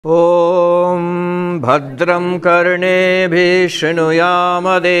ॐ भद्रं कर्णेभिः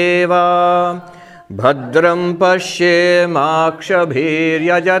शृणुयामदेवा भद्रं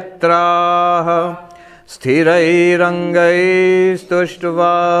पश्येमाक्षभिर्यजत्राः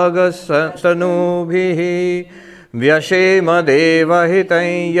स्थिरैरङ्गैस्तुष्ट्वागसनूभिः व्यशेमदेवहितं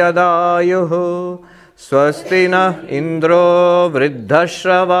यदायुः स्वस्ति नः इन्द्रो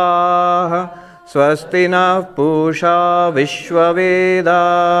वृद्धश्रवाः स्वस्ति नः पूषा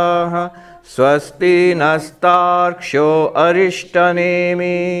विश्ववेदाः स्वस्ति नस्तार्क्ष्यो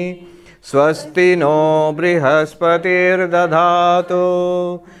अरिष्टनेमि स्वस्ति नो बृहस्पतिर्दधातु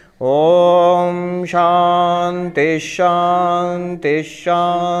ॐ शान्ति शान्ति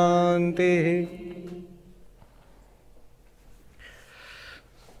शान्तिः।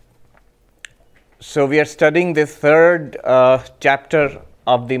 So we are studying the third chapter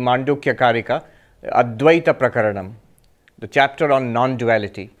of the Mandukya Karika, Advaita Prakaranam, the chapter on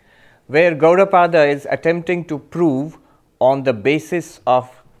non-duality, where Gaudapada is attempting to prove on the basis of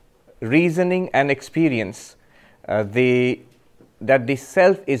reasoning and experience that the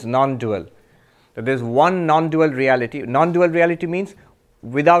self is non-dual, that there is one non-dual reality. Non-dual reality means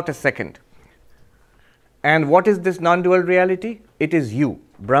without a second. And what is this non-dual reality? It is you,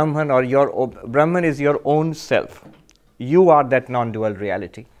 Brahman, or Brahman is your own self. You are that non-dual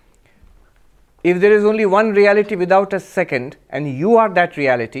reality. If there is only one reality without a second, and you are that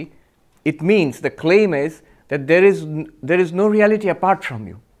reality, it means the claim is that there is no reality apart from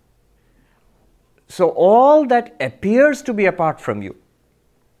you. So all that appears to be apart from you,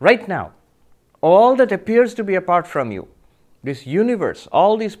 right now, all that appears to be apart from you, this universe,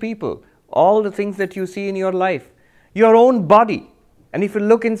 all these people, all the things that you see in your life, your own body, and if you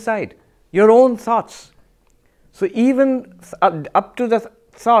look inside, your own thoughts. So even up to the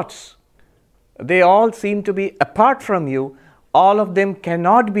thoughts, they all seem to be apart from you. All of them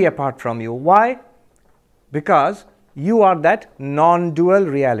cannot be apart from you. Why? Because you are that non-dual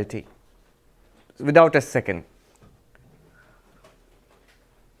reality without a second.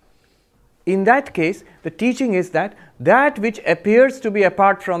 In that case, the teaching is that which appears to be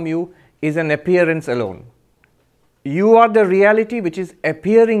apart from you is an appearance alone. You are the reality which is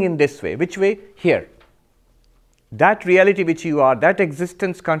appearing in this way. Which way? Here. That reality which you are, that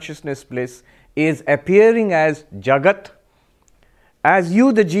existence, consciousness, bliss, is appearing as Jagat, as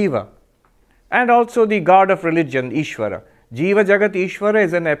you, the Jiva, and also the God of religion, Ishvara. Jiva, Jagat, Ishvara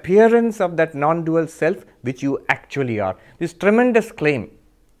is an appearance of that non-dual self which you actually are. This tremendous claim.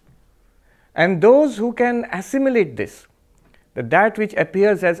 And those who can assimilate this, that which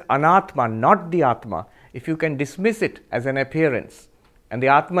appears as anatma, not the atma, if you can dismiss it as an appearance, and the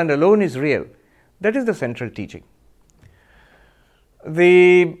atman alone is real, that is the central teaching.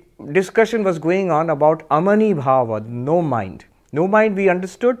 The discussion was going on about amani bhava, no mind. No mind, we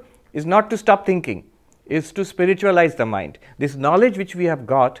understood, is not to stop thinking, is to spiritualize the mind. This knowledge which we have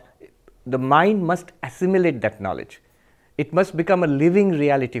got, the mind must assimilate that knowledge. It must become a living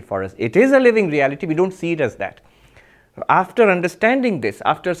reality for us. It is a living reality, we don't see it as that. After understanding this,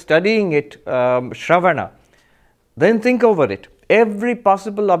 after studying it, Shravana, then think over it. Every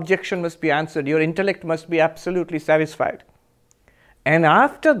possible objection must be answered. Your intellect must be absolutely satisfied. And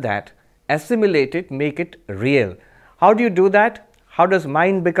after that, assimilate it, make it real. How do you do that? How does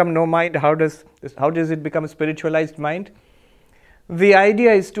mind become no mind? How does it become a spiritualized mind? The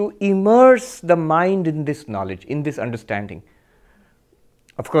idea is to immerse the mind in this knowledge, in this understanding.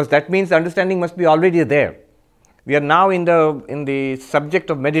 Of course, that means the understanding must be already there. We are now in the subject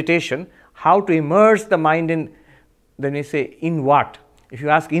of meditation, how to immerse the mind in, then you say, in what? If you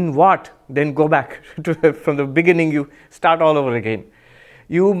ask in what, then go back from the beginning, you start all over again.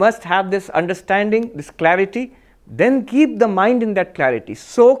 You must have this understanding, this clarity, then keep the mind in that clarity.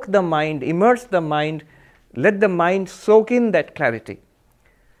 Soak the mind, immerse the mind, let the mind soak in that clarity.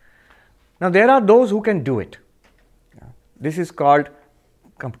 Now there are those who can do it. This is called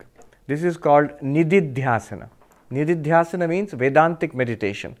nididhyasana. Nididhyasana means Vedantic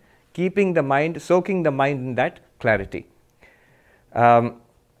meditation, keeping the mind, soaking the mind in that clarity. And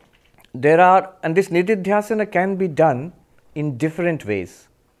this nididhyasana can be done in different ways.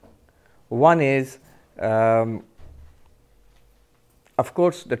 One is, of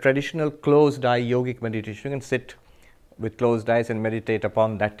course, the traditional closed eye yogic meditation. You can sit with closed eyes and meditate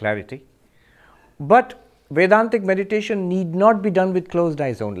upon that clarity. But Vedantic meditation need not be done with closed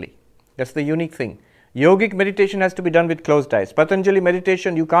eyes only. That's the unique thing. Yogic meditation has to be done with closed eyes. Patanjali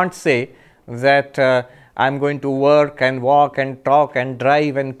meditation, you can't say that I'm going to work and walk and talk and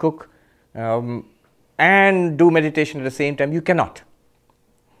drive and cook and do meditation at the same time. You cannot.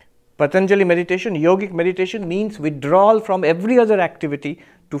 Patanjali meditation, yogic meditation means withdrawal from every other activity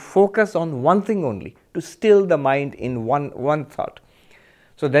to focus on one thing only, to still the mind in one thought.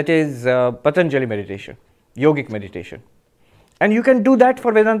 So that is Patanjali meditation, yogic meditation. And you can do that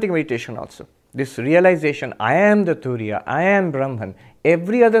for Vedantic meditation also. This realization, I am the Turiya, I am Brahman.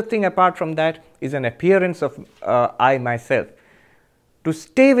 Every other thing apart from that is an appearance of I myself. To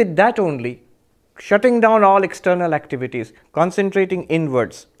stay with that only, shutting down all external activities, concentrating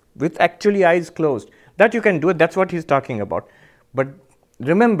inwards, with actually eyes closed, that you can do it. That's what he's talking about. But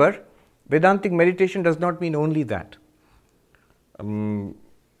remember, Vedantic meditation does not mean only that.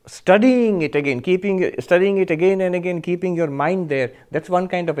 Studying it again, studying it again and again, keeping your mind there, that's one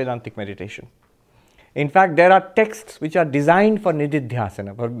kind of Vedantic meditation. In fact, there are texts which are designed for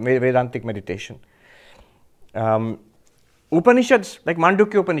nididhyasana, for Vedantic meditation. Upanishads, like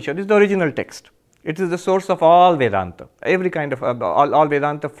Mandukya Upanishad, is the original text. It is the source of all Vedanta. Every kind of, all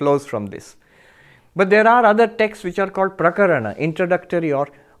Vedanta flows from this. But there are other texts which are called prakarana, introductory or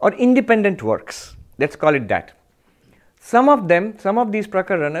independent works. Let's call it that. Some of these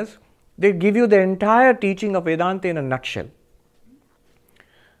prakaranas, they give you the entire teaching of Vedanta in a nutshell.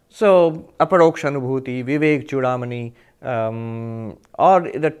 So, aparokshanubhuti, vivek chudamani, or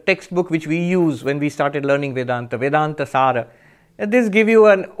the textbook which we use when we started learning Vedanta, Vedanta Sara. This give you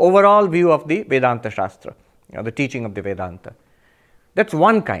an overall view of the Vedanta Shastra, the teaching of the Vedanta. That's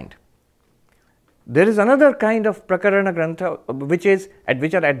one kind. There is another kind of prakarana grantha which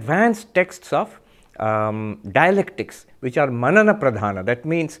are advanced texts of dialectics, which are manana pradhana. That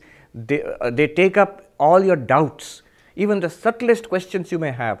means they take up all your doubts, even the subtlest questions you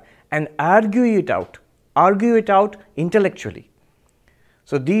may have, and argue it out intellectually.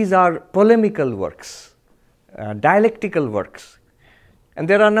 So these are polemical works, dialectical works. And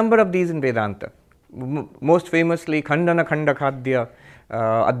there are a number of these in Vedanta. Most famously, Khandana Khandakadya,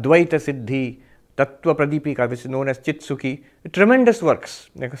 Advaita Siddhi, Tattva Pradipika, which is known as Chitsukhi, tremendous works.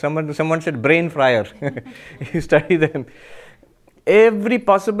 Like someone said brain fryer. You study them. Every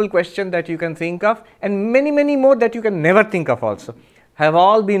possible question that you can think of, and many, many more that you can never think of also, have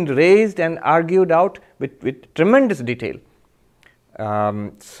all been raised and argued out with tremendous detail.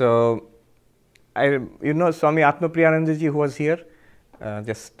 So, Swami Sarvapriyananda ji, who was here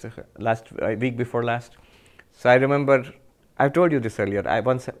just last week before last. So I remember, I've told you this earlier, I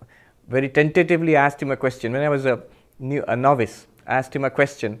once very tentatively asked him a question. When I was a novice, I asked him a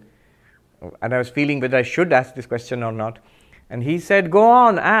question, and I was feeling whether I should ask this question or not. And he said, go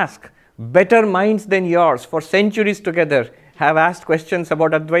on, ask. Better minds than yours for centuries together have asked questions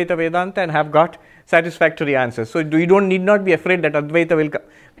about Advaita Vedanta and have got satisfactory answers. So you need not be afraid that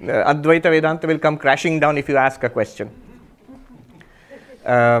Advaita Vedanta will come crashing down if you ask a question.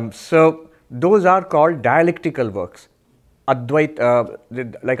 So those are called dialectical works. Like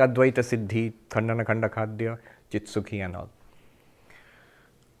Advaita Siddhi, Khandana Khandakadya, Chitsukhi and all.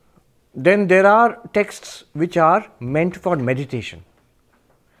 Then there are texts which are meant for meditation.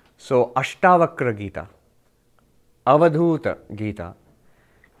 So Ashtavakra Gita, Avadhuta Gita,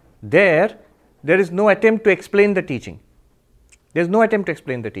 there is no attempt to explain the teaching. There is no attempt to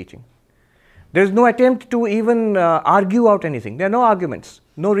explain the teaching. There is no attempt to even argue out anything. There are no arguments,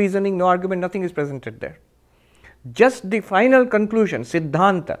 no reasoning, no argument, nothing is presented there. Just the final conclusion,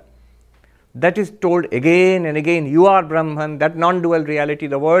 Siddhanta, that is told again and again. You are Brahman, that non-dual reality,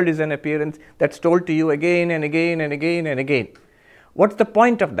 the world is an appearance, that's told to you again and again and again and again. What's the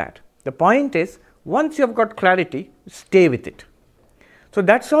point of that? The point is, once you have got clarity, stay with it. So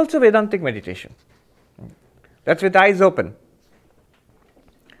that's also Vedantic meditation. That's with eyes open.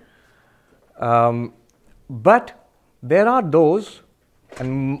 But there are those,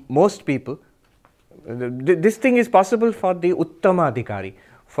 and most people, this thing is possible for the Uttama Adhikari,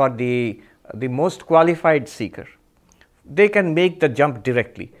 for the most qualified seeker. They can make the jump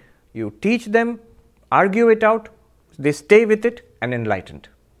directly. You teach them, argue it out, they stay with it and enlightened.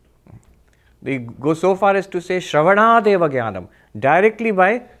 They go so far as to say Shravanādeva Jnanam, directly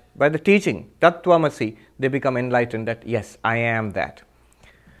by the teaching, Tattvamasi, they become enlightened that yes, I am that.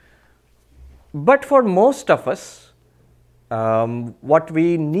 But for most of us, what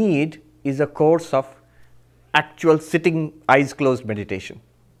we need is a course of actual sitting, eyes closed meditation.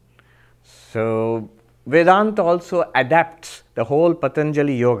 So Vedanta also adapts the whole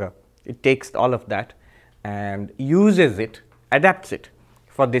Patanjali yoga. It takes all of that and uses it, adapts it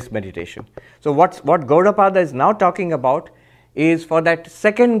for this meditation. So what Gaudapada is now talking about is for that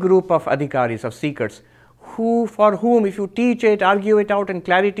second group of adhikaris, of seekers, for whom if you teach it, argue it out and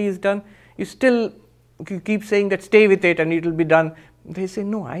clarity is done, you keep saying that stay with it and it will be done. They say,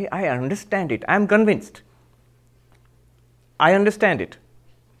 no, I understand it. I am convinced. I understand it.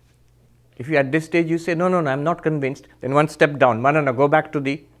 If you at this stage you say, no, I'm not convinced, then one step down. Manana, go back to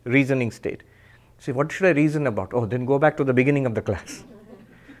the reasoning state. Say, what should I reason about? Oh, then go back to the beginning of the class.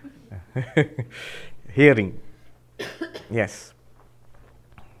 Hearing. Yes.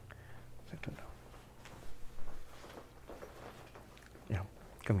 Settle down. Yeah,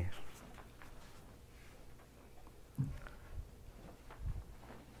 come here.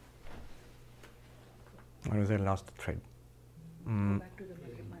 Or was I lost the thread? Go back to the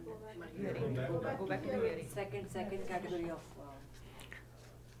hearing. Go back to the hearing. Second category of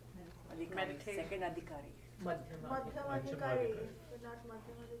meditation. Second adhikari. Madhyamadhikari. Not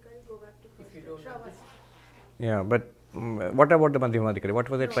Madhyamadhikari, go back to If you don't know this. Yeah, but what about the Madhyamadhikari? What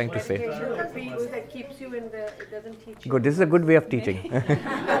was I trying to say? That keeps you in the, it doesn't teach you. Good, this is a good way of teaching. Maybe if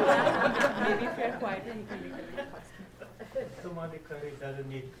you're quiet, you can make a little faster. Madhyamadhikari doesn't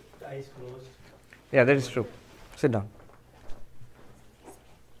need eyes closed. Yeah, that is true. Sit down.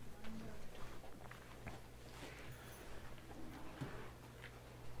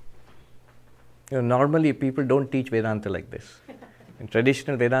 Normally people don't teach Vedanta like this. In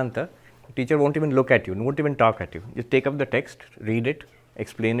traditional Vedanta, the teacher won't even look at you, won't even talk at you. Just take up the text, read it,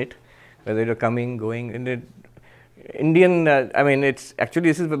 explain it, whether you're coming, going. In the Indian, it's actually,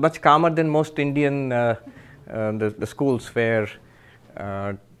 this is much calmer than most Indian the schools where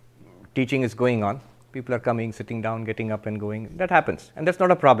teaching is going on. People are coming, sitting down, getting up and going. That happens, and that's not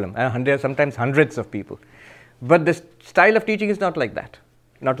a problem. There are sometimes hundreds of people. But the style of teaching is not like that,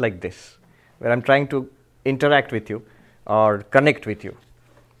 not like this, where I'm trying to interact with you or connect with you.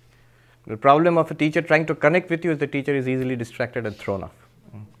 The problem of a teacher trying to connect with you is the teacher is easily distracted and thrown off.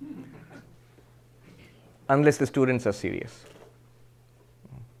 Unless the students are serious.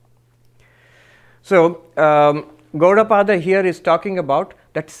 So, Gaudapada here is talking about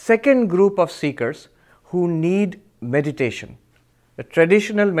that second group of seekers who need meditation. The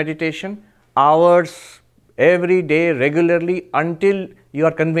traditional meditation, hours, every day, regularly, until you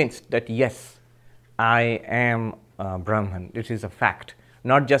are convinced that yes, I am Brahman. This is a fact.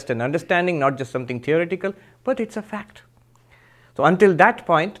 Not just an understanding, not just something theoretical, but it's a fact. So until that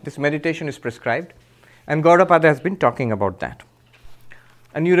point, this meditation is prescribed, and Gaudapada has been talking about that.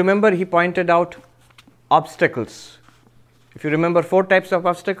 And you remember he pointed out obstacles. If you remember 4 types of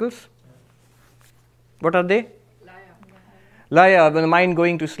obstacles, what are they? Laye, the mind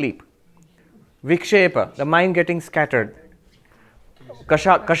going to sleep. Vikṣiptaṃ, the mind getting scattered.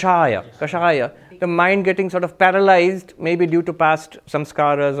 Kaṣāyaṃ, the mind getting sort of paralyzed, maybe due to past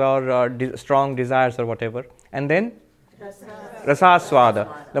samskaras or strong desires or whatever. And then rasasvada,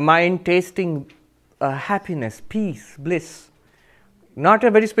 the mind tasting happiness, peace, bliss. Not a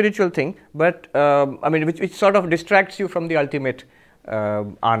very spiritual thing, but which sort of distracts you from the ultimate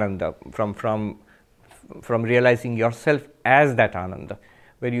ananda, from realizing yourself as that ananda,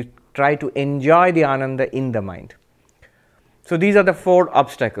 where you try to enjoy the ananda in the mind. So these are the 4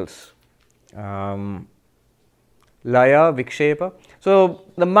 obstacles. Laye, vikṣiptaṃ. So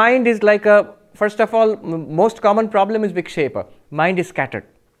the mind is like first of all, most common problem is vikṣiptaṃ. Mind is scattered,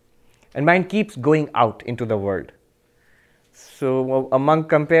 and mind keeps going out into the world. So a monk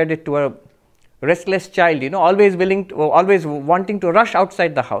compared it to a restless child, always wanting to rush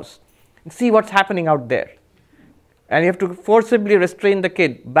outside the house and see what's happening out there. And you have to forcibly restrain the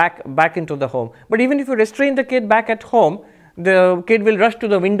kid back into the home. But even if you restrain the kid back at home, the kid will rush to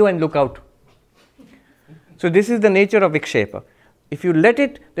the window and look out. So this is the nature of vikṣiptaṃ. If you let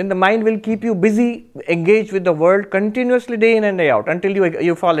it, then the mind will keep you busy, engaged with the world continuously day in and day out until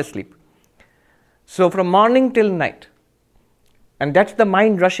you fall asleep. So from morning till night. And that's the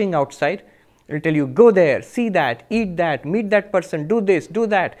mind rushing outside. It will tell you, go there, see that, eat that, meet that person, do this, do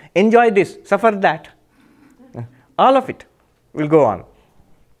that, enjoy this, suffer that. All of it will go on.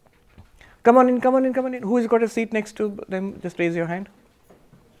 Come on in, come on in, come on in. Who has got a seat next to them? Just raise your hand.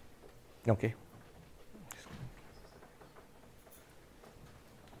 Okay.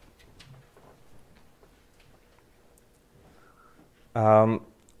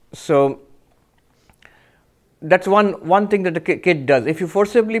 So that's one thing that the kid does. If you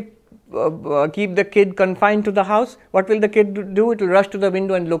forcibly keep the kid confined to the house, what will the kid do? It will rush to the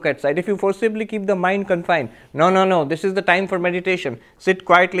window and look outside. If you forcibly keep the mind confined, no, this is the time for meditation. Sit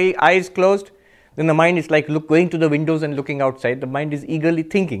quietly, eyes closed. Then the mind is like going to the windows and looking outside. The mind is eagerly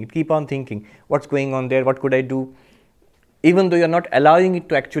thinking. It keep on thinking. What's going on there? What could I do? Even though you're not allowing it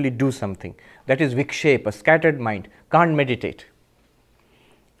to actually do something. That is vikṣiptaṃ, a scattered mind. Can't meditate.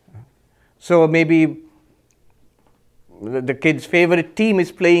 So maybe the kid's favorite team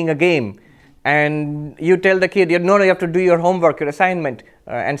is playing a game, and you tell the kid, no, you have to do your homework, your assignment,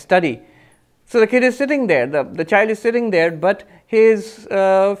 and study. So the kid is sitting there, the child is sitting there, but his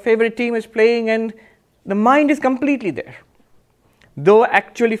favorite team is playing, and the mind is completely there. Though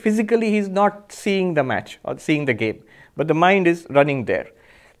actually physically he is not seeing the match or seeing the game, but the mind is running there.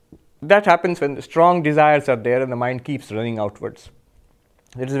 That happens when the strong desires are there and the mind keeps running outwards.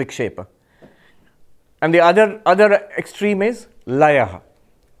 That is vikṣipa. And the other extreme is laye.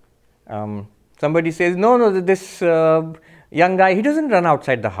 Somebody says, no, this young guy, he doesn't run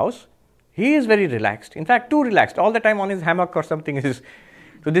outside the house. He is very relaxed. In fact, too relaxed. All the time on his hammock or something. So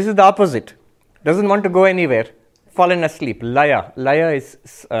this is the opposite. Doesn't want to go anywhere. Fallen asleep. Laye. Laye is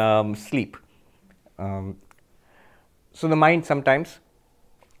sleep. So the mind sometimes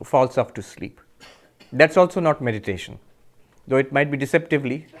falls off to sleep. That's also not meditation, though it might be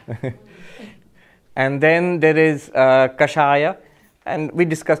deceptively. And then there is sakaṣāyaṃ, and we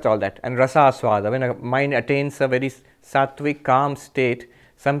discussed all that. And rasa svāda, when a mind attains a very sattvic, calm state,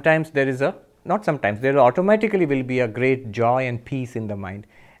 sometimes there automatically will be a great joy and peace in the mind.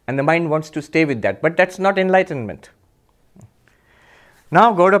 And the mind wants to stay with that. But that's not enlightenment.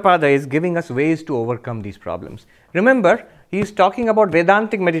 Now Gaudapada is giving us ways to overcome these problems. Remember, he is talking about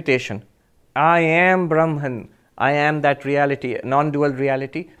Vedantic meditation. I am Brahman. I am that reality, non-dual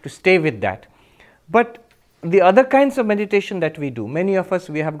reality, to stay with that. But the other kinds of meditation that we do, many of us,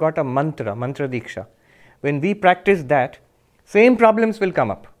 we have got a mantra diksha. When we practice that, same problems will come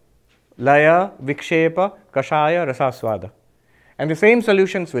up. Laye, vikṣipa, sakaṣāyaṃ, rasa svāda. And the same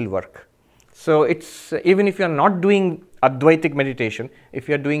solutions will work. So it's, even if you are not doing Advaitic meditation, if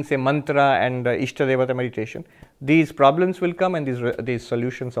you are doing, say, mantra and Ishtadevata meditation, these problems will come and these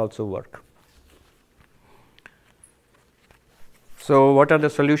solutions also work. So what are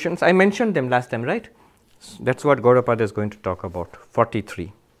the solutions? I mentioned them last time, right? That's what Gaudapada is going to talk about.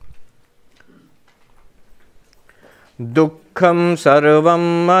 43. Duḥkhaṃ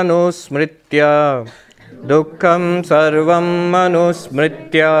sarvamanusmṛtya, duḥkhaṃ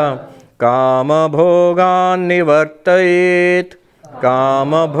sarvamanusmṛtya, kāmabhogānnivartayet,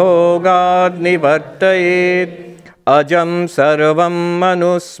 kāmabhogānnivartayet, ajaṃ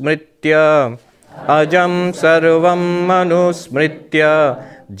sarvamanusmṛtya, ajaṃ sarvamanusmṛtya,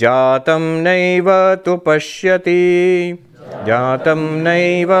 jātaṃ naiva tu paśyati, jātaṃ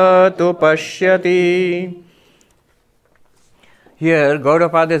naiva tu paśyati. Here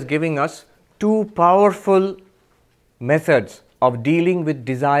Gaudapada is giving us two powerful methods of dealing with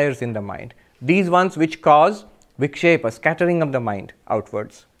desires in the mind. These ones which cause vikṣipa, scattering of the mind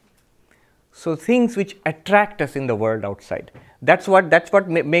outwards. So things which attract us in the world outside. That's what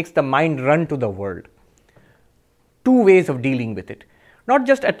makes the mind run to the world. Two ways of dealing with it. Not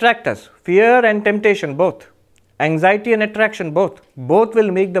just attract us, fear and temptation both. Anxiety and attraction both. Both will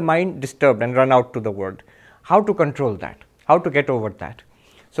make the mind disturbed and run out to the world. How to control that? How to get over that?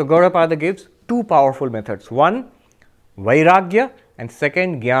 So Gaudapada gives two powerful methods. One, vairagya, and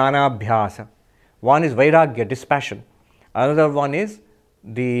second, jnānabhyāsa. One is vairagya, dispassion. Another one is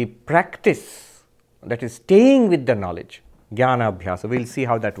the practice, that is staying with the knowledge, jnānabhyāsa. We will see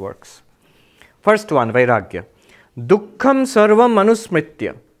how that works. First one, vairagya. Duḥkhaṃ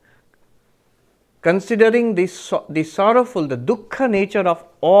sarvamanusmṛtya. Considering the sorrowful, the dukkha nature of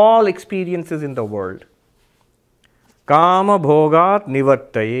all experiences in the world.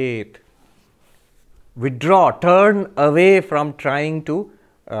 Kāmabhogānnivartayet. Withdraw, turn away from trying to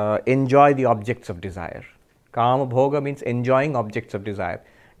enjoy the objects of desire. Kāmabhoga means enjoying objects of desire.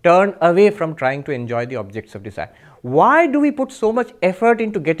 Turn away from trying to enjoy the objects of desire. Why do we put so much effort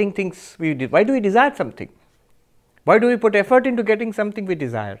into getting things why do we desire something? Why do we put effort into getting something we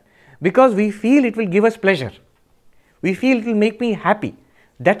desire? Because we feel it will give us pleasure. We feel it will make me happy.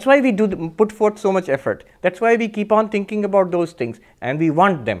 That's why we put forth so much effort. That's why we keep on thinking about those things and we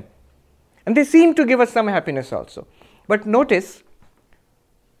want them. And they seem to give us some happiness also. But notice,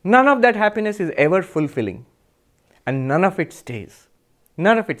 none of that happiness is ever fulfilling. And none of it stays.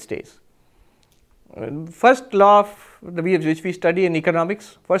 None of it stays. First law which we study in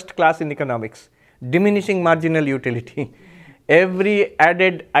economics, first class in economics, diminishing marginal utility. Every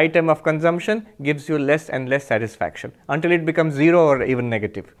added item of consumption gives you less and less satisfaction until it becomes zero or even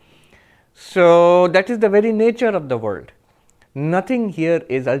negative. So that is the very nature of the world. Nothing here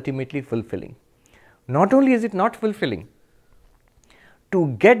is ultimately fulfilling. Not only is it not fulfilling,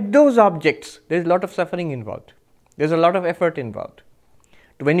 to get those objects, there is a lot of suffering involved. There is a lot of effort involved.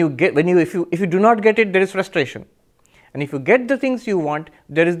 If you do not get it, there is frustration. And if you get the things you want,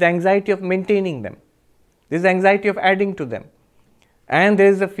 there is the anxiety of maintaining them. There is the anxiety of adding to them. And there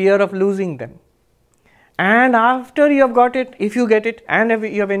is the fear of losing them. And after you have got it, if you get it and if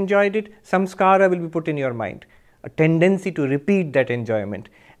you have enjoyed it, samskara will be put in your mind. A tendency to repeat that enjoyment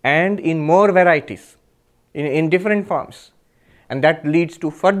and in more varieties, in different forms. and that leads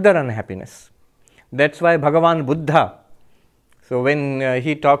to further unhappiness. That's why Bhagavan Buddha, so when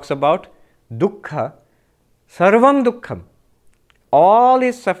he talks about dukkha, sarvam dukkhaṃ, all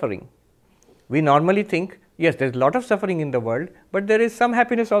is suffering. We normally think, yes, there's a lot of suffering in the world, but there is some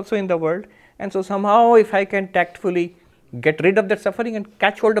happiness also in the world, and so somehow if I can tactfully get rid of that suffering and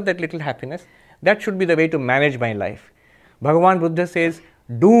catch hold of that little happiness, that should be the way to manage my life. Bhagavan Buddha says,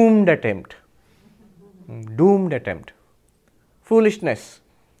 doomed attempt. Doomed attempt. Foolishness.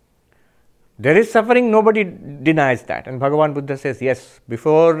 There is suffering, nobody denies that. And Bhagavan Buddha says, yes,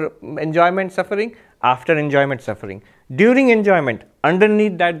 before enjoyment suffering, after enjoyment suffering. During enjoyment,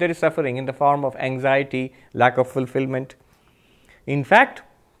 underneath that there is suffering in the form of anxiety, lack of fulfillment. In fact,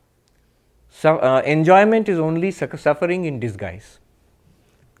 enjoyment is only suffering in disguise.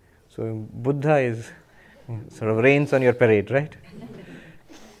 So Buddha is sort of rains on your parade, right?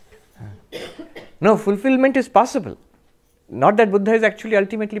 No, fulfillment is possible. Not that Buddha is actually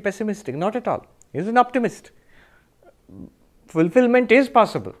ultimately pessimistic, not at all. He is an optimist. Fulfillment is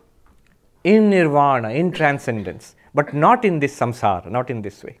possible in nirvana, in transcendence, but not in this samsara, not in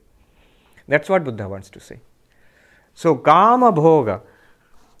this way. That's what Buddha wants to say. So, kāmabhogā,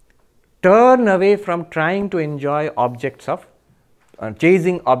 turn away from trying to enjoy objects of,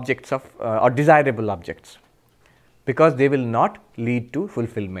 chasing objects of, or desirable objects, because they will not lead to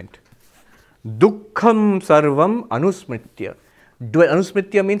fulfillment. Duḥkhaṃ sarvam anusmṛtya.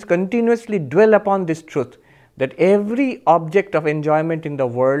 Anusmṛtya means continuously dwell upon this truth, that every object of enjoyment in the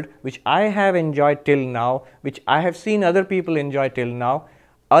world which I have enjoyed till now, which I have seen other people enjoy till now,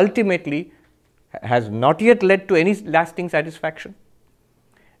 ultimately has not yet led to any lasting satisfaction,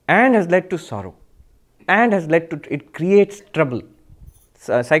 and has led to sorrow, and has led to, it creates trouble,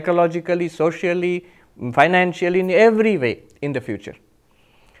 psychologically, socially, financially, in every way in the future.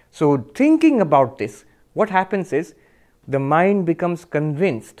 So thinking about this, what happens is the mind becomes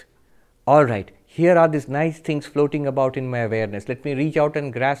convinced, all right, here are these nice things floating about in my awareness, let me reach out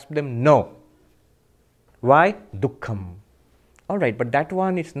and grasp them. No. Why? Duḥkhaṃ. All right, but that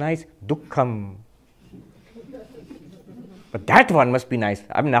one is nice, duḥkhaṃ. But that one must be nice.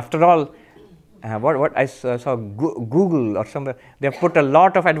 I mean, after all, what I saw Google or somewhere, they have put a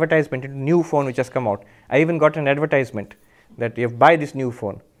lot of advertisement into new phone which has come out. I even got an advertisement that you have buy this new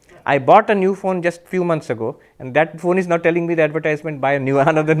phone. I bought a new phone just few months ago, and that phone is now telling me the advertisement, buy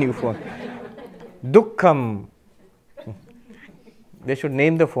another new phone. Duḥkhaṃ. They should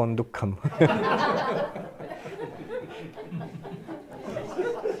name the phone duḥkhaṃ.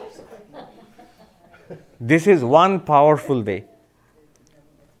 This is one powerful way.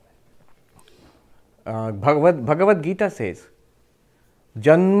 Bhagavad Gita says,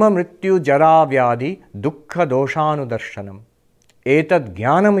 Janma mrityu jara vyādhi dukkha doshanudarshanam. Etad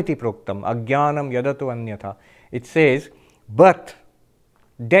jnanam iti proktam ajnanam yadato anyatha. It says birth,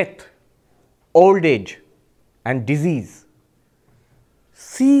 death, old age and disease.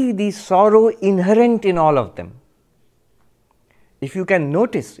 See the sorrow inherent in all of them. If you can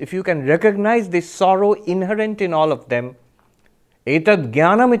notice, if you can recognize this sorrow inherent in all of them, etad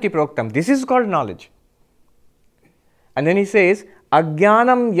jnanam iti proktam. This is called knowledge. And then he says,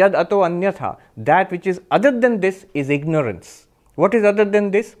 ajnanam yad ato anyatha. That which is other than this is ignorance. What is other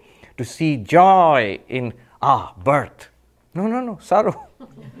than this? To see joy in, birth. No, sorrow.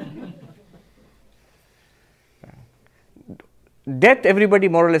 Death, everybody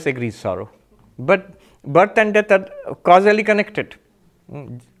more or less agrees, sorrow. But birth and death are causally connected.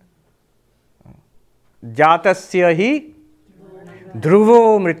 Jātasya hi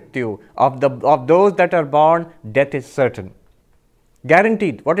dhruvo mrityu. Of those that are born, death is certain.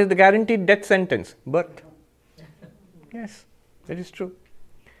 Guaranteed. What is the guaranteed death sentence? Birth. Yes, that is true.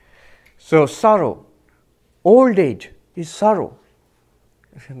 So, sorrow, old age is sorrow.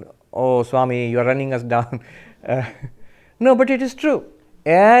 Oh, Swami, you are running us down. No, but it is true.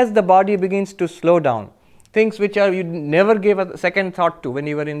 As the body begins to slow down, things which you never gave a second thought to when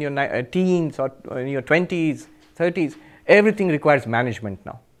you were in your teens or in your 20s, 30s, everything requires management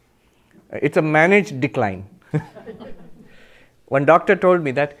now. It's a managed decline. One doctor told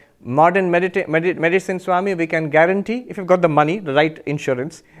me that modern medicine, Swami, we can guarantee, if you've got the money, the right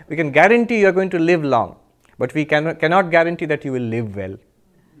insurance, we can guarantee you are going to live long, but we cannot guarantee that you will live well.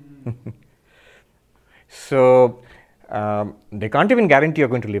 So, they can't even guarantee you are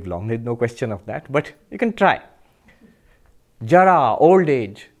going to live long, there is no question of that, but you can try. Jara, old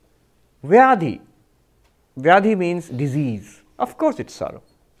age. Vyādhi. Vyādhi means disease. Of course it's sorrow.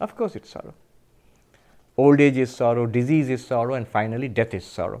 Of course it's sorrow. Old age is sorrow, disease is sorrow, and finally death is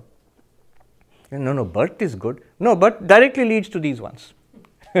sorrow. No, birth is good. No, birth directly leads to these ones.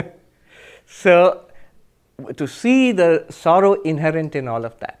 So, to see the sorrow inherent in all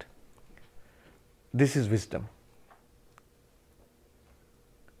of that. This is wisdom.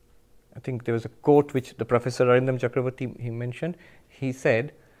 I think there was a quote which the Professor Arindam Chakravarti he mentioned. He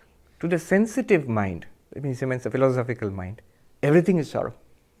said, to the sensitive mind, that means he means a philosophical mind, everything is sorrow.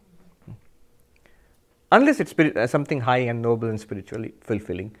 Unless it's something high and noble and spiritually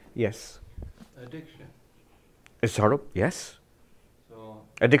fulfilling. Yes. Addiction. Is sorrow? Yes. So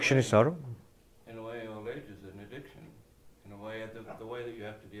Addiction is sorrow. in a way, old age is an addiction. In a way, the way that you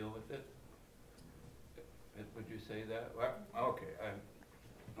have to deal with it. Would you say that? Well, okay,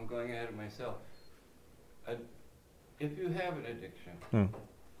 I'm going ahead of myself. If you have an addiction,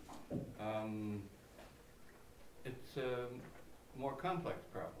 it's a more complex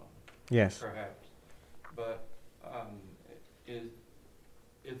problem. Yes. Perhaps. But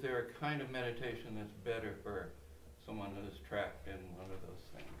is there a kind of meditation that's better for someone who's trapped in one of those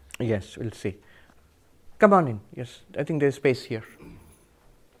things? Yes, we'll see. Come on in. Yes, I think there's space here.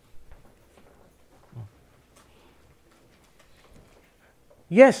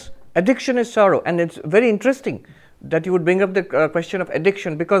 Yes, addiction is sorrow, and it's very interesting that you would bring up the question of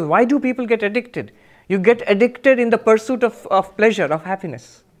addiction, because why do people get addicted? You get addicted in the pursuit of pleasure, of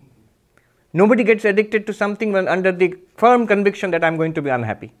happiness. Nobody gets addicted to something when under the firm conviction that I'm going to be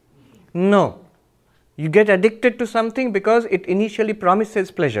unhappy. No. You get addicted to something because it initially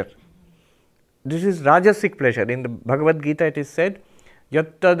promises pleasure. This is rajasic pleasure. In the Bhagavad Gita it is said,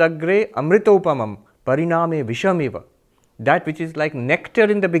 yattadagre amritopamam pariname vishamiva. That which is like nectar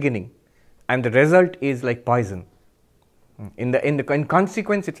in the beginning and the result is like poison. In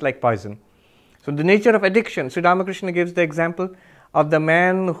consequence it's like poison. So the nature of addiction, Sri Ramakrishna gives the example of the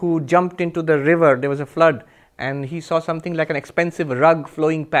man who jumped into the river. There was a flood and he saw something like an expensive rug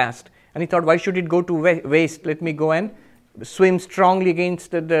flowing past, and he thought, why should it go to waste? Let me go and swim strongly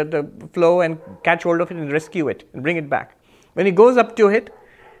against the flow and catch hold of it and rescue it and bring it back. When he goes up to it,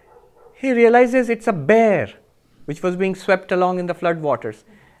 he realizes it's a bear which was being swept along in the flood waters.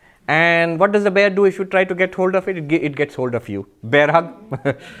 And what does the bear do if you try to get hold of it? It gets hold of you. Bear hug.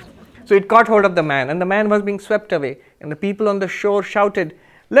 So it caught hold of the man, and the man was being swept away. And the people on the shore shouted,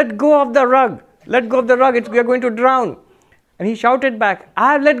 let go of the rug. Let go of the rug. We are going to drown. And he shouted back,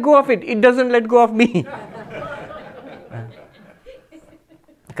 let go of it. It doesn't let go of me.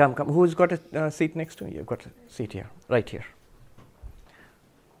 Come. Who's got a seat next to you? You've got a seat here, right here.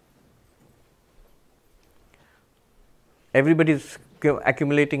 Everybody's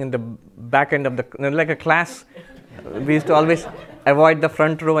accumulating in the back end of the, like a class. We used to always avoid the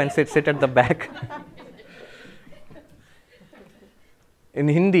front row and sit at the back. In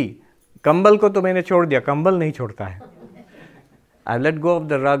Hindi, kambal ko to maine chhod diya, kambal nahi chhodta hai. I let go of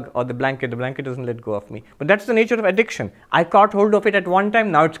the rug or the blanket doesn't let go of me. But that's the nature of addiction. I caught hold of it at one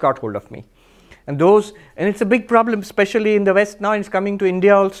time, now it's caught hold of me. And it's a big problem, especially in the West now, it's coming to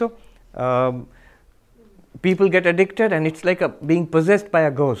India also. People get addicted and it's like being possessed by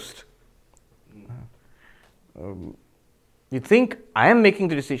a ghost. You think, I am making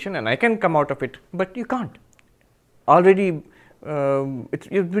the decision and I can come out of it, but you can't. Already,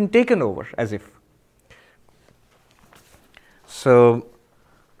 you've been taken over as if. So,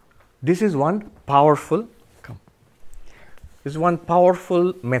 this is one powerful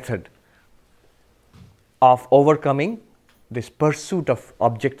method of overcoming this pursuit of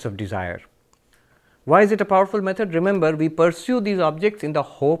objects of desire. Why is it a powerful method? Remember, we pursue these objects in the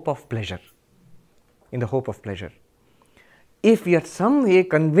hope of pleasure. If you are some way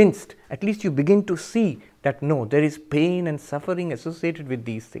convinced, at least you begin to see that no, there is pain and suffering associated with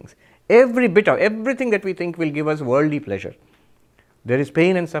these things. Everything that we think will give us worldly pleasure, there is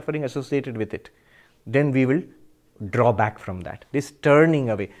pain and suffering associated with it. Then we will draw back from that. This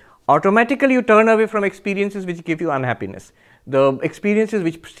turning away. Automatically you turn away from experiences which give you unhappiness. The experiences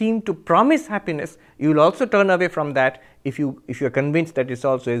which seem to promise happiness, you will also turn away from that if you are convinced that it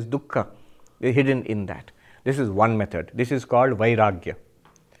also is dukkha hidden in that. This is one method. This is called vairagya.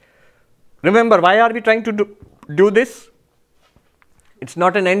 Remember, why are we trying to do this? It's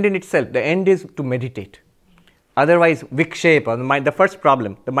not an end in itself. The end is to meditate. Otherwise, vikṣiptaṃ, the first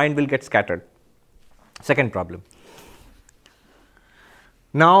problem, the mind will get scattered. Second problem.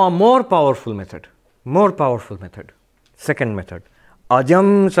 Now a more powerful method. Second method.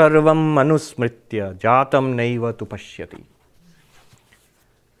 Ajaṃ sarvamanusmṛtya jātaṃ naiva tu paśyati.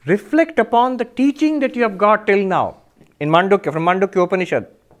 Reflect upon the teaching that you have got till now in Mandukya, from Mandukya Upanishad.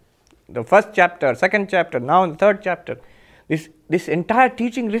 The first chapter, second chapter, now in the third chapter. This entire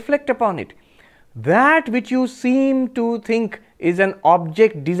teaching, reflect upon it. That which you seem to think is an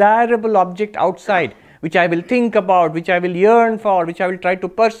object, desirable object outside, which I will think about, which I will yearn for, which I will try to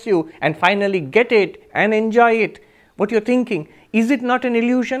pursue and finally get it and enjoy it. What you're thinking, is it not an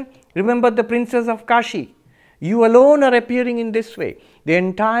illusion? Remember the princess of Kashi. You alone are appearing in this way. The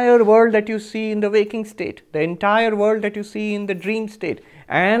entire world that you see in the waking state, the entire world that you see in the dream state,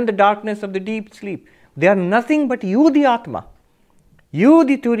 and the darkness of the deep sleep, they are nothing but you, the Atma. You,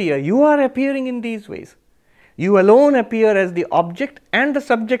 the Turiya, you are appearing in these ways. You alone appear as the object and the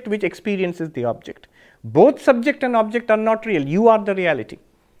subject which experiences the object. Both subject and object are not real. You are the reality.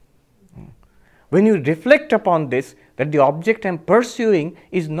 When you reflect upon this, that the object I am pursuing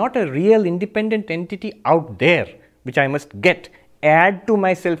is not a real independent entity out there, which I must get, add to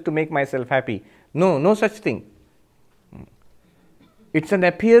myself to make myself happy. No, no such thing. It's an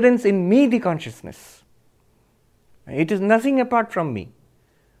appearance in me, the consciousness. It is nothing apart from me.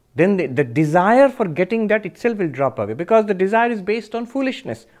 Then the desire for getting that itself will drop away, because the desire is based on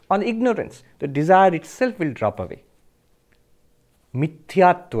foolishness, on ignorance. The desire itself will drop away.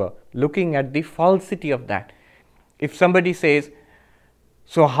 Mithyatva, looking at the falsity of that. If somebody says,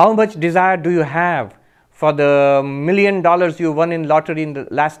 so how much desire do you have for the $1 million you won in lottery in the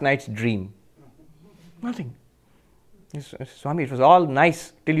last night's dream? Nothing. Swami, it was all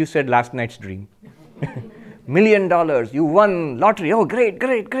nice till you said last night's dream. $1 million, you won lottery, oh great,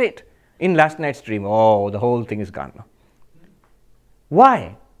 great, great. In last night's dream, oh, the whole thing is gone now.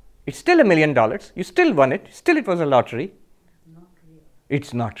 Why? It's still $1 million, you still won it, still it was a lottery.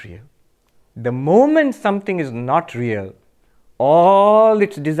 It's not real. The moment something is not real, all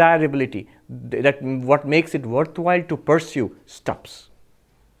its desirability, that what makes it worthwhile to pursue, stops.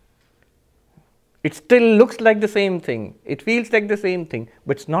 It still looks like the same thing, it feels like the same thing,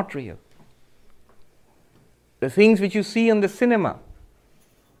 but it's not real. The things which you see on the cinema,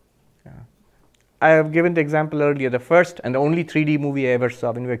 I have given the example earlier, the first and the only 3D movie I ever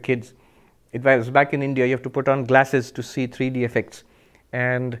saw when we were kids. It was back in India, you have to put on glasses to see 3D effects.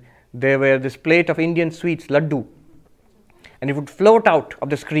 And there were this plate of Indian sweets, laddu, and it would float out of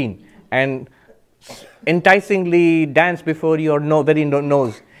the screen and enticingly dance before your very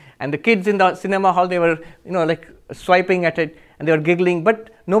nose. And the kids in the cinema hall, they were, like swiping at it, and they were giggling, but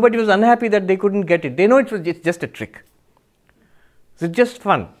nobody was unhappy that they couldn't get it. They know it's just a trick. It's just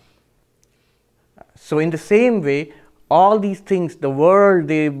fun. So in the same way, all these things, the world,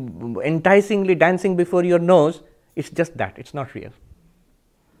 they enticingly dancing before your nose, it's just that, it's not real.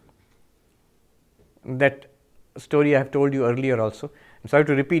 That story I have told you earlier also. I'm sorry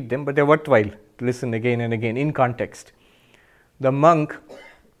to repeat them, but they're worthwhile to listen again and again in context. The monk,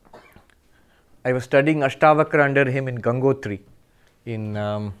 I was studying Ashtavakra under him in Gangotri in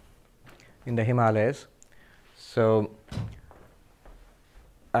the Himalayas. So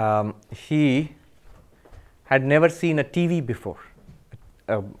he had never seen a TV before,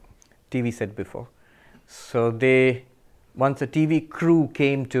 a TV set before. So once a TV crew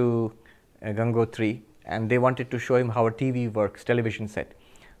came to Gangotri, and they wanted to show him how a TV works, television set.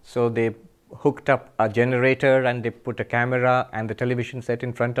 So they hooked up a generator and they put a camera and the television set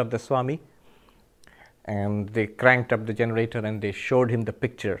in front of the Swami, and they cranked up the generator and they showed him the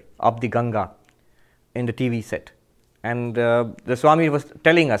picture of the Ganga in the TV set. And the Swami was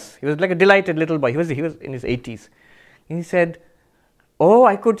telling us, he was like a delighted little boy, he was in his 80s. And he said, oh,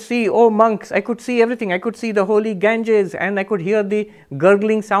 I could see, oh monks, I could see everything. I could see the holy Ganges and I could hear the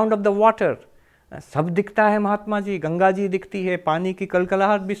gurgling sound of the water. Sab dikhta hai Mahatma ji, Ganga ji dikhti hai, pani ki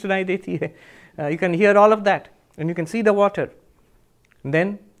kalkalahat bhi sunai deti hai. You can hear all of that and you can see the water.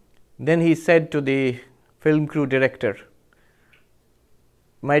 Then he said to the film crew director,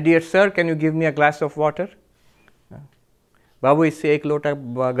 my dear sir, can you give me a glass of water? Babu, isse ek lota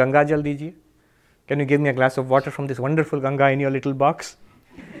Ganga jal dijiye. Can you give me a glass of water from this wonderful Ganga in your little box?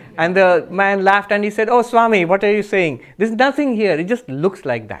 And the man laughed and he said, oh Swami, what are you saying? There's nothing here, it just looks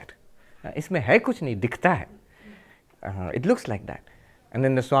like that. Isme hai kuch nahi, dikhta hai. It looks like that. And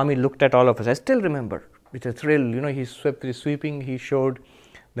then the Swami looked at all of us. I still remember, with a thrill, he sweeping, he showed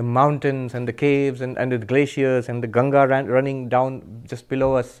the mountains and the caves and the glaciers and the Ganga running down just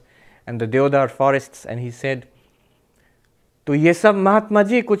below us and the Deodar forests, and he said, to ye sab Mahatma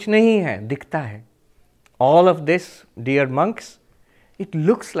ji kuch nahi hai, dikhta hai. All of this, dear monks, it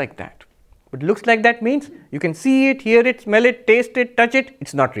looks like that. But looks like that means you can see it, hear it, smell it, taste it, touch it,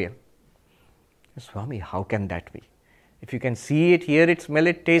 it's not real. Swami, how can that be? If you can see it, hear it, smell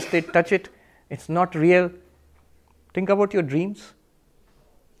it, taste it, touch it, it's not real. Think about your dreams.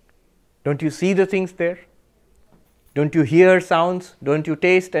 Don't you see the things there? Don't you hear sounds? Don't you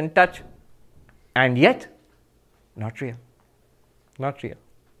taste and touch? And yet, not real. Not real.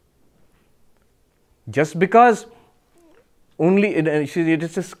 Just because only it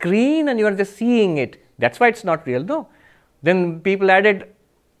is a screen and you are just seeing it, That's why it's not real. No. Then people added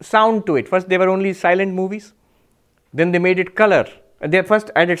sound to it. First they were only silent movies. Then they made it color. They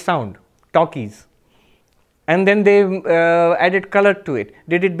first added sound, talkies. And then they added color to it.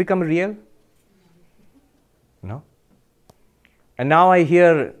 Did it become real? No. And now I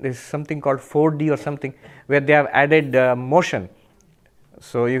hear there's something called 4D or something where they have added motion.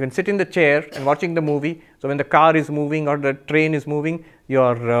 So you can sit in the chair and watching the movie. So when the car is moving or the train is moving,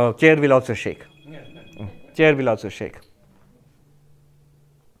 your chair will also shake. Chair will also shake.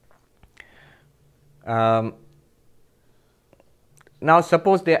 Now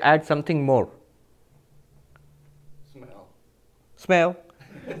suppose they add something more. Smell.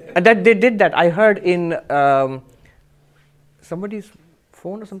 And that they did that. I heard in somebody's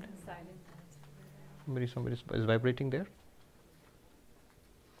phone or something. Somebody is vibrating there.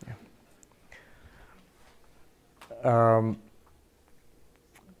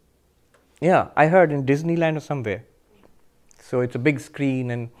 Yeah, I heard in Disneyland or somewhere. So it's a big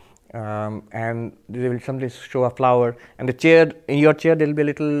screen, and they will someday show a flower, and the chair, in your chair there will be a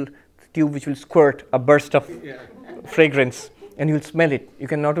little tube which will squirt a burst of fragrance, and you will smell it. You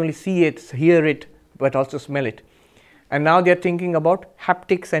can not only see it, hear it, but also smell it. And now they are thinking about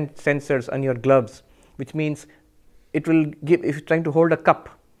haptics and sensors on your gloves, which means it will give, if you're trying to hold a cup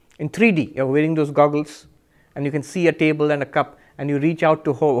in 3D, you're wearing those goggles, and you can see a table and a cup, and you reach out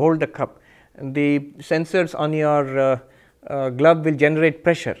to hold the cup. And the sensors on your glove will generate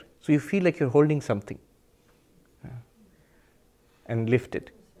pressure, so you feel like you're holding something, and lift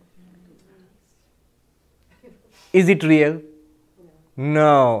it. Is it real?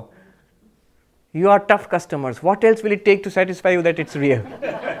 No. You are tough customers. What else will it take to satisfy you that it's real?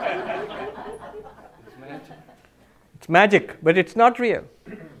 It's magic, but it's not real.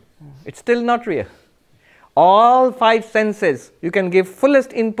 It's still not real. All 5 senses, you can give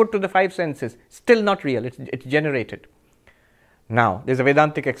fullest input to the 5 senses, still not real, it's generated. Now, there's a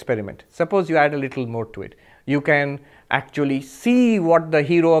Vedantic experiment. Suppose you add a little more to it. You can actually see what the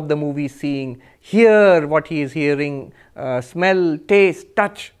hero of the movie is seeing, hear what he is hearing, smell, taste,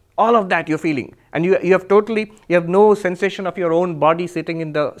 touch, all of that you're feeling. And you have no sensation of your own body sitting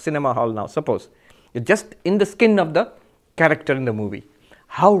in the cinema hall now. Suppose you're just in the skin of the character in the movie.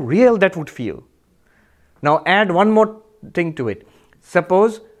 How real that would feel. Now add one more thing to it.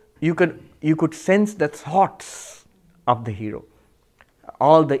 Suppose you could sense the thoughts of the hero,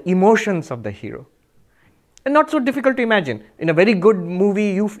 all the emotions of the hero. And not so difficult to imagine. In a very good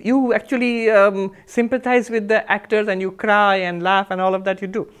movie, you actually sympathize with the actors, and you cry and laugh and all of that you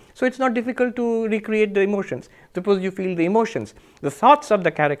do. So it's not difficult to recreate the emotions. Suppose you feel the emotions, the thoughts of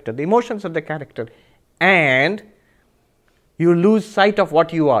the character, the emotions of the character, and you lose sight of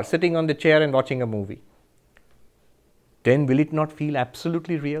what you are, sitting on the chair and watching a movie. Then will it not feel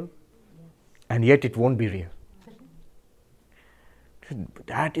absolutely real? And yet it won't be real.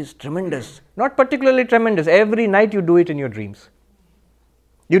 That is tremendous. Not particularly tremendous. Every night you do it in your dreams.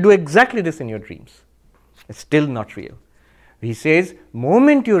 You do exactly this in your dreams. It's still not real. He says,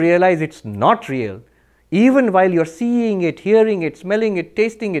 moment you realize it's not real, even while you're seeing it, hearing it, smelling it,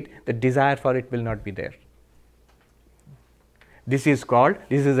 tasting it, the desire for it will not be there. This is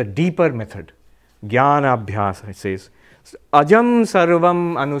a deeper method. Jnana-abhyasa, it says. Ajaṃ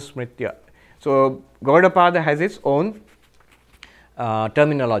sarvamanusmṛtya. So Gaudapada has its own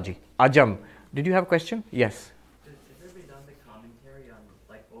terminology. Ajaṃ. Did you have a question? Yes. Is there Vedanta commentary on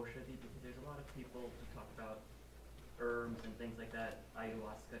like paśyati? Because there's a lot of people who talk about herbs and things like that,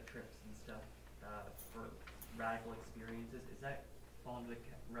 ayahuasca trips and stuff for radical experiences. Is that fall into the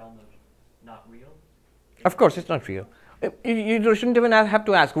realm of not real? Of course, it's not real. You shouldn't even have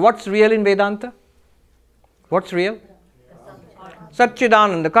to ask, what's real in Vedanta? What's real?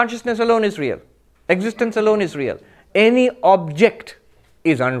 Satchidananda. The consciousness alone is real. Existence alone is real. Any object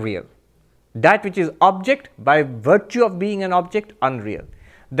is unreal. That which is object, by virtue of being an object, unreal.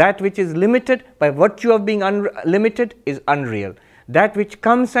 That which is limited, by virtue of being unlimited, is unreal. That which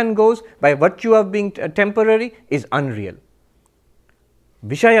comes and goes, by virtue of being temporary, is unreal.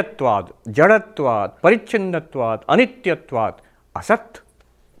 Vishayatvad, jadatvad, parichannatvad, anityatvad, asat.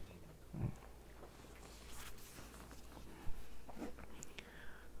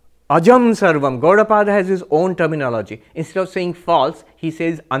 Ajaṃ sarvam. Gaudapada has his own terminology. Instead of saying false, he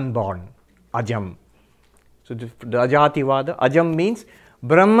says unborn. Ajaṃ. So the ajativada, ajaṃ means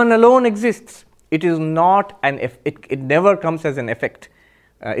Brahman alone exists. It is not it never comes as an effect.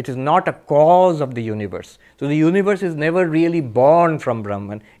 It is not a cause of the universe. So the universe is never really born from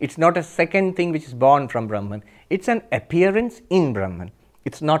Brahman. It's not a second thing which is born from Brahman. It's an appearance in Brahman.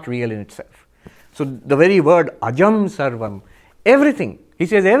 It's not real in itself. So the very word ajaṃ sarvam, everything, he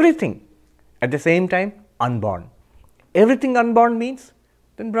says everything, At the same time, unborn. Everything unborn means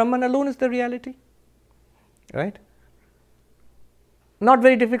then Brahman alone is the reality. Right? Not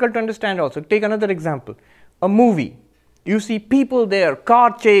very difficult to understand also. Take another example. A movie. You see people there,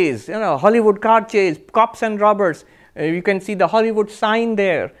 car chase, Hollywood car chase, cops and robbers. You can see the Hollywood sign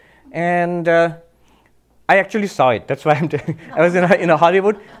there. And I actually saw it. That's why I'm telling you. I was in a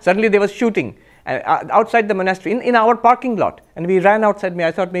Hollywood. Suddenly there was shooting outside the monastery in our parking lot. And we ran outside.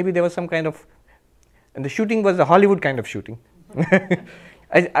 I thought maybe there was some kind of... And the shooting was a Hollywood kind of shooting.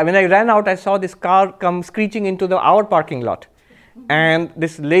 When I ran out, I saw this car come screeching into our parking lot. And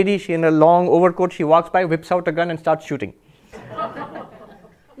this lady, she in a long overcoat, she walks by, whips out a gun and starts shooting.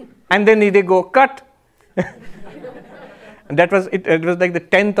 And then they go, cut. And that was it. It was like the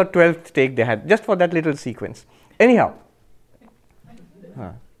 10th or 12th take they had, just for that little sequence. Anyhow.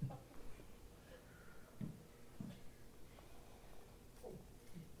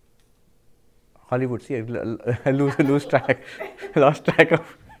 Hollywood, see, I lose track, lost track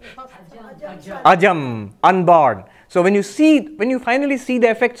of ajaṃ, unborn. So when you finally see the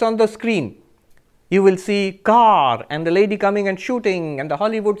effects on the screen, you will see car and the lady coming and shooting and the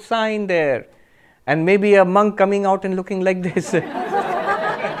Hollywood sign there, and maybe a monk coming out and looking like this.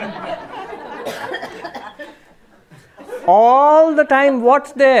 All the time,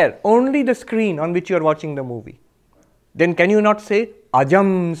 what's there? Only the screen on which you are watching the movie. Then can you not say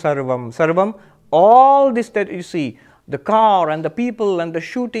ajaṃ sarvam? Sarvam, all this that you see, the car and the people and the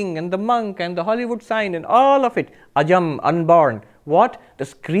shooting and the monk and the Hollywood sign and all of it, ajaṃ, unborn. What? The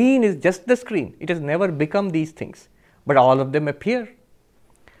screen is just the screen. It has never become these things. But all of them appear.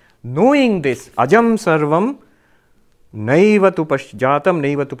 Knowing this, ajaṃ sarvam, naiva jātaṃ,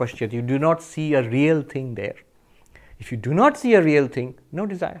 naiva paśyati. You do not see a real thing there. If you do not see a real thing, no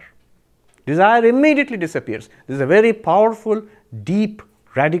desire. Desire immediately disappears. This is a very powerful, deep,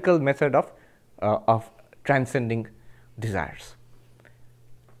 radical method of transcending desires.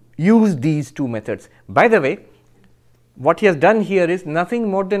 Use these two methods. By the way, what he has done here is nothing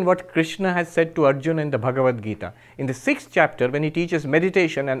more than what Krishna has said to Arjuna in the Bhagavad Gita. In the 6th chapter, when he teaches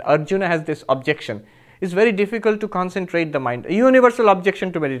meditation and Arjuna has this objection, it's very difficult to concentrate the mind. A universal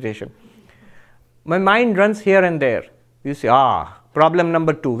objection to meditation. My mind runs here and there. You say, problem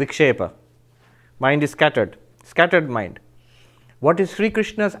number 2, vikṣiptaṃ. Mind is scattered. Scattered mind. What is Sri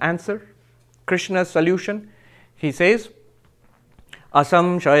Krishna's answer? Krishna's solution? He says,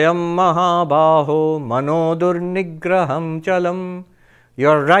 asamśayam mahabāho manodurnigrahaṃ chalam. You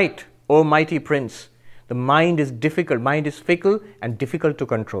are right, O mighty prince. The mind is difficult, mind is fickle and difficult to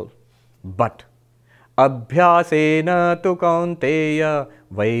control. But abhyāsena tu kaunteya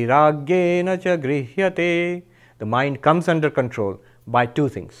vairagyena ca grihyate. The mind comes under control by 2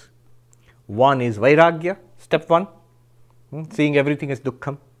 things. One is vairagya, step 1, seeing everything as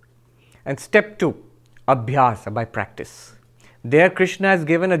duḥkhaṃ. And step 2, abhyasa, by practice. There Krishna has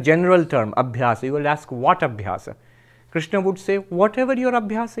given a general term, abhyasa. You will ask, what abhyasa? Krishna would say, whatever your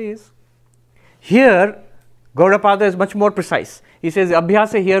abhyasa is. Here, Gaudapada is much more precise. He says,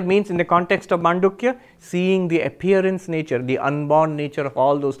 abhyasa here means, in the context of Mandukya, seeing the appearance nature, the unborn nature of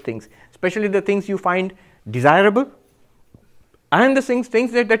all those things, especially the things you find desirable and the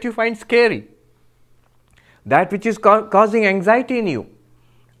things that you find scary. That which is causing anxiety in you.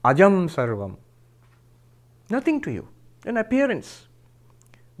 Ajaṃ sarvam. Nothing to you. An appearance.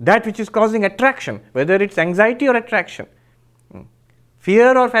 That which is causing attraction, whether it's anxiety or attraction,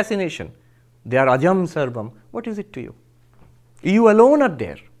 fear or fascination, they are ajaṃ sarvam. What is it to you? You alone are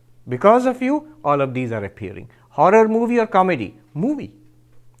there. Because of you, all of these are appearing. Horror movie or comedy? Movie.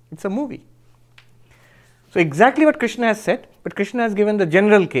 It's a movie. So exactly what Krishna has said, but Krishna has given the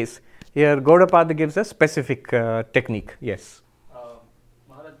general case. Here Gaudapada gives a specific technique. Yes.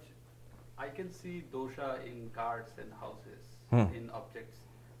 Maharaj, I can see dosha in cars and houses, in objects,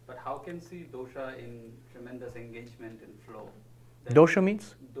 but how can see dosha in tremendous engagement and flow? That Dosha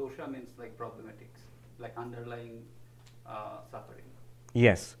means? Dosha means like problematics, like underlying suffering.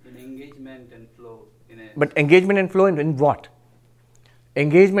 Yes. In engagement and flow. But engagement and flow in what?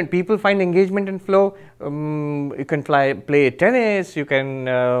 Engagement, people find engagement and flow, you can play tennis, you can,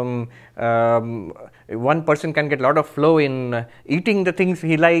 one person can get a lot of flow in eating the things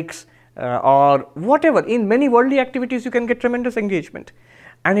he likes, or whatever. In many worldly activities you can get tremendous engagement.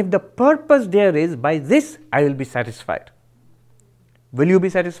 And if the purpose there is, by this I will be satisfied. Will you be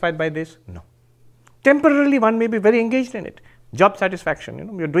satisfied by this? No. Temporarily one may be very engaged in it. Job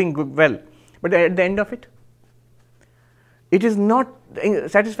satisfaction, you're doing good, well. But at the end of it, it is not,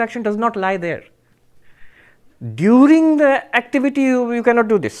 satisfaction does not lie there. During the activity, you cannot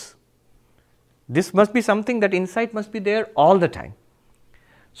do this. This must be something that insight must be there all the time.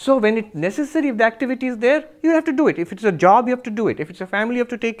 So when it's necessary, if the activity is there, you have to do it. If it's a job, you have to do it. If it's a family, you have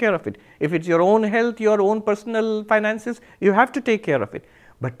to take care of it. If it's your own health, your own personal finances, you have to take care of it.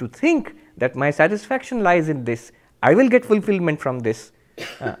 But to think that my satisfaction lies in this, I will get fulfillment from this,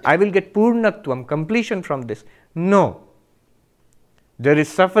 I will get purnatvam, completion from this. No. There is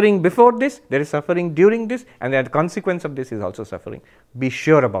suffering before this, there is suffering during this, and the consequence of this is also suffering. Be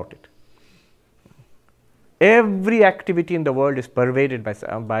sure about it. Every activity in the world is pervaded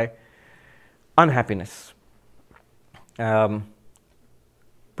by unhappiness.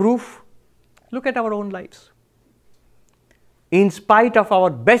 Proof, look at our own lives. In spite of our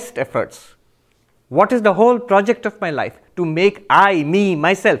best efforts, what is the whole project of my life? To make I, me,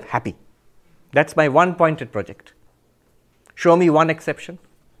 myself happy. That's my one-pointed project. Show me one exception.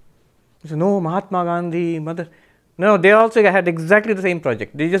 You say, no, Mahatma Gandhi, Mother. No, they also had exactly the same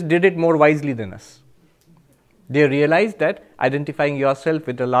project. They just did it more wisely than us. They realized that identifying yourself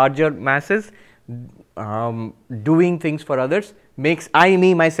with the larger masses, doing things for others, makes I,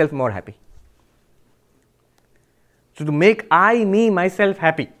 me, myself more happy. So to make I, me, myself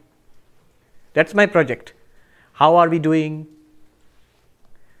happy, that's my project. How are we doing?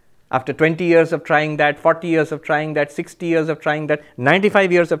 After 20 years of trying that, 40 years of trying that, 60 years of trying that,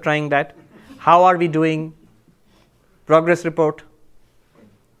 95 years of trying that, how are we doing? Progress report.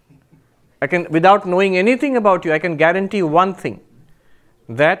 I can, without knowing anything about you, I can guarantee one thing,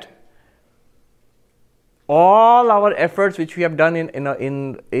 that all our efforts which we have done in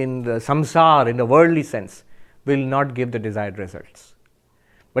the samsara, in the worldly sense, will not give the desired results.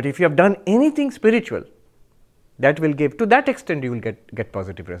 But if you have done anything spiritual, that will give, to that extent you will get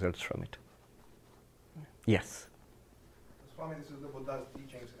positive results from it. Yes. Swami, this is the Buddha's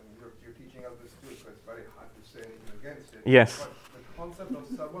teachings, and you're teaching us this too, so it's very hard to say anything against it. Yes. But the concept of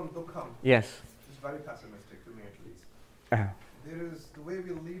sarvam duḥkhaṃ Yes. is very pessimistic to me, at least. There is the way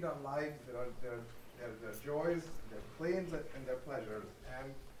we lead our life. There are joys, there are pains, and there are pleasures.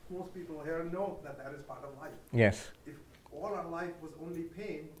 And most people here know that is part of life. Yes. If all our life was only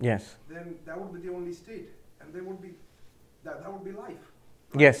pain, Yes. then that would be the only state, and there would be that would be life.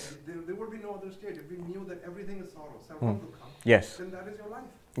 Yes. There would be no other state. If we knew that everything is sorrow, sarvam duḥkhaṃ, Yes. then that is your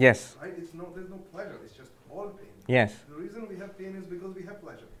life. Yes. Right? There's no pleasure. It's just all pain. Yes. The reason we have pain is because we have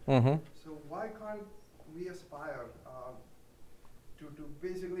pleasure. Mm-hmm. So why can't we aspire to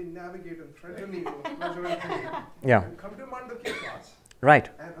basically navigate and thread the needle of pleasure and pain? Yeah. And come to Mandukya class Right.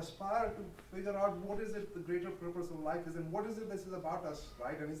 and aspire to figure out what is it the greater purpose of life is, and what is it this is about us,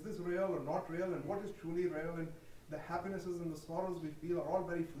 right? And is this real or not real, and what is truly real, and the happinesses and the sorrows we feel are all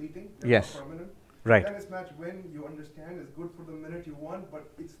very fleeting. They're Yes. not permanent. Right. Then it's match when you understand is good for the minute you want, but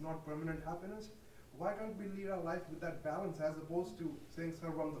it's not permanent happiness. Why can't we lead our life with that balance as opposed to saying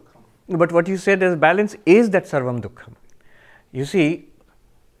sarvam duḥkhaṃ? But what you said as balance is that sarvam duḥkhaṃ. You see,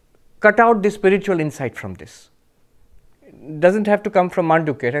 cut out the spiritual insight from this. It doesn't have to come from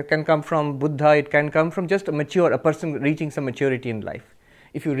Mandukya. It can come from Buddha. It can come from just a person reaching some maturity in life.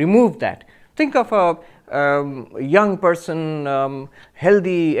 If you remove that, think of a young person,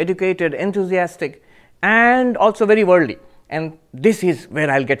 healthy, educated, enthusiastic, and also very worldly. And this is where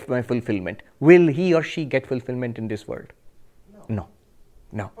I'll get my fulfillment. Will he or she get fulfillment in this world? No.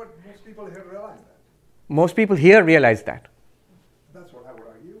 No. But most people here realize that. Most people here realize that. That's what I would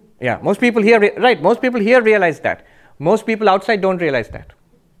argue. Yeah, most people here, right, most people here realize that. Most people outside don't realize that.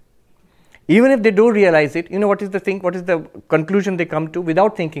 Even if they do realize it, you know what is the conclusion they come to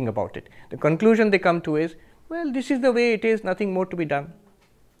without thinking about it? The conclusion they come to is, well, this is the way it is, nothing more to be done.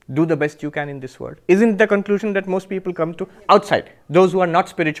 Do the best you can in this world. Isn't the conclusion that most people come to outside, those who are not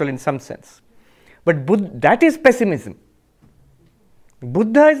spiritual in some sense? But that is pessimism.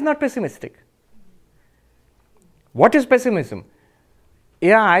 Buddha is not pessimistic. What is pessimism?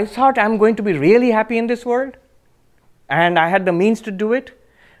 Yeah, I thought I'm going to be really happy in this world, and I had the means to do it,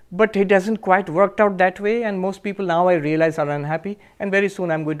 but it hasn't quite worked out that way, and most people now I realize are unhappy, and very soon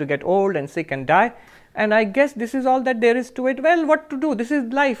I'm going to get old and sick and die, and I guess this is all that there is to it. Well, what to do? This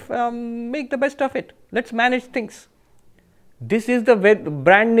is life. Make the best of it. Let's manage things. This is the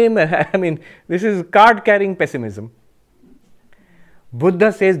brand name, this is card-carrying pessimism.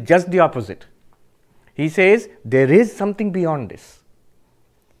 Buddha says just the opposite. He says there is something beyond this.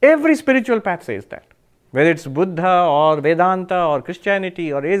 Every spiritual path says that. Whether it's Buddha or Vedanta or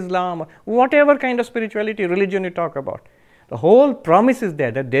Christianity or Islam or whatever kind of spirituality, religion you talk about. The whole promise is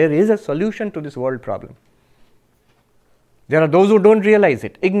there that there is a solution to this world problem. There are those who don't realize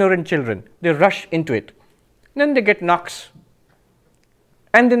it, ignorant children. They rush into it. Then they get knocks.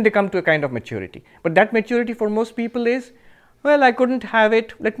 And then they come to a kind of maturity. But that maturity for most people is, well, I couldn't have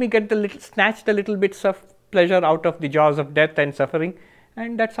it. Let me snatch the little bits of pleasure out of the jaws of death and suffering,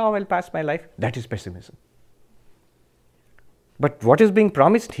 and that's how I'll pass my life. That is pessimism. But what is being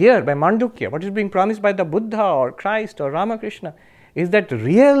promised here by Mandukya, what is being promised by the Buddha or Christ or Ramakrishna, is that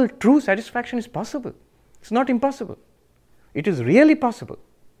real, true satisfaction is possible. It's not impossible. It is really possible.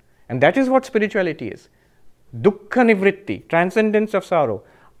 And that is what spirituality is. Dukkha nivritti, transcendence of sorrow.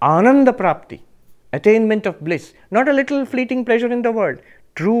 Ananda prapti, attainment of bliss. Not a little fleeting pleasure in the world.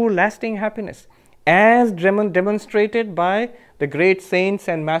 True, lasting happiness. As demonstrated by the great saints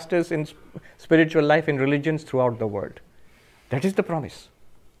and masters in spiritual life in religions throughout the world. That is the promise.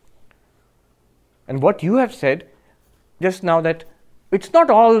 And what you have said just now, that it's not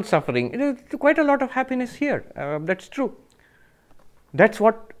all suffering. It is quite a lot of happiness here. That's true. That's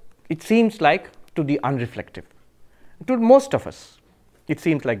what it seems like to the unreflective. To most of us, it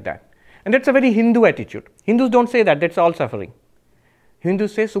seems like that. And that's a very Hindu attitude. Hindus don't say that, that's all suffering.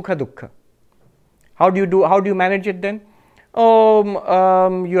 Hindus say sukha dukkha. How do you manage it then?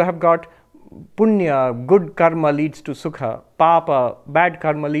 You have got punya, good karma leads to sukha, papa, bad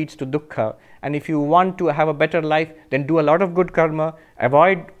karma leads to dukkha. And if you want to have a better life, then do a lot of good karma,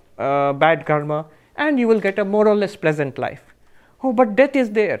 avoid bad karma, and you will get a more or less pleasant life. Oh, but death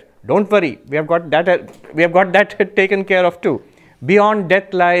is there. Don't worry, we have got that taken care of too. Beyond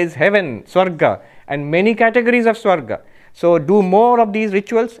death lies heaven, swarga, and many categories of swarga. So do more of these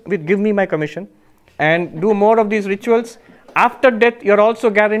rituals, give me my commission, and do more of these rituals. After death, you are also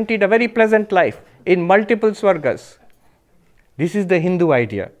guaranteed a very pleasant life in multiple swargas. This is the Hindu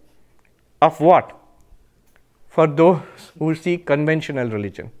idea of what? For those who seek conventional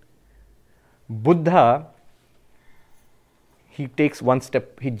religion. Buddha, he takes one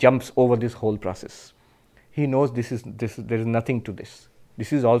step, he jumps over this whole process. He knows there is nothing to this.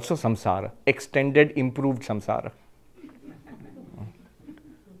 This is also samsara, extended, improved samsara.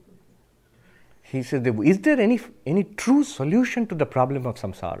 He says, is there any true solution to the problem of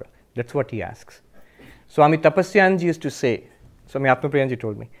samsara? That's what he asks. Swami Tapasyanji used to say, Swami Atmapriyanji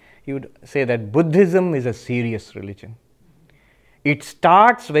told me, he would say that Buddhism is a serious religion. It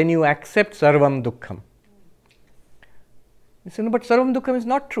starts when you accept sarvam duḥkhaṃ. You say, no, but sarvam duḥkhaṃ is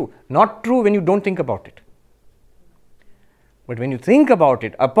not true. Not true when you don't think about it. But when you think about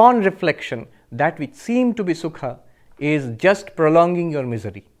it, upon reflection, that which seemed to be sukha is just prolonging your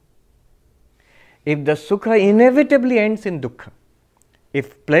misery. If the sukha inevitably ends in dukkha,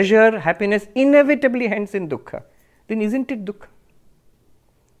 if pleasure, happiness inevitably ends in dukkha, then isn't it dukkha?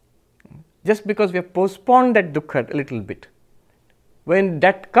 Just because we have postponed that dukkha a little bit. When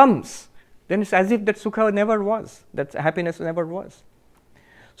that comes, then it's as if that sukha never was, that happiness never was.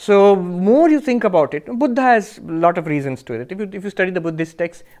 So, more you think about it, Buddha has a lot of reasons to it. If you study the Buddhist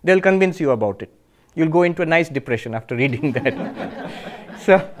texts, they'll convince you about it. You'll go into a nice depression after reading that.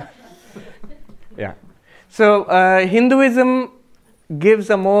 So, yeah. So, Hinduism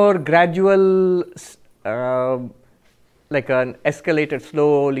gives a more gradual, like an escalator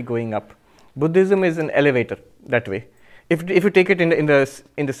slowly going up. Buddhism is an elevator that way. If you take it in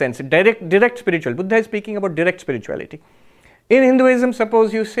the sense, direct spiritual. Buddha is speaking about direct spirituality. In Hinduism,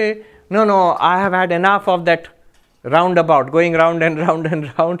 suppose you say, no, I have had enough of that roundabout, going round and round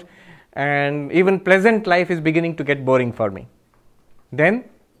and round, and even pleasant life is beginning to get boring for me. Then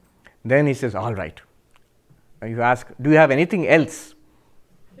he says, all right. You ask, do you have anything else?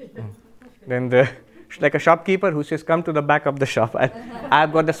 Then like a shopkeeper who says, come to the back of the shop.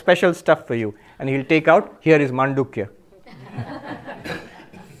 I've got the special stuff for you. And he'll take out, here is Mandukya.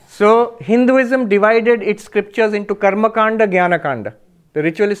 So, Hinduism divided its scriptures into karma kanda, jnana kanda. The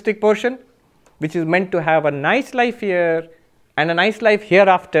ritualistic portion, which is meant to have a nice life here and a nice life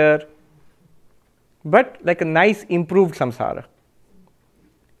hereafter, but like a nice improved samsara.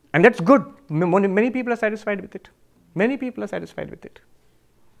 And that's good. Many people are satisfied with it. Many people are satisfied with it.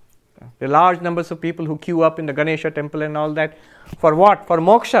 There are large numbers of people who queue up in the Ganesha temple and all that. For what? For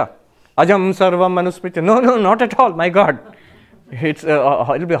moksha. Ajaṃ sarvamanusmṛtya. No, not at all. My God.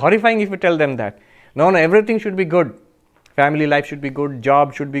 It'll be horrifying if you tell them that. No, everything should be good. Family life should be good.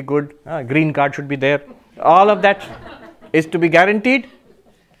 Job should be good. Green card should be there. All of that is to be guaranteed.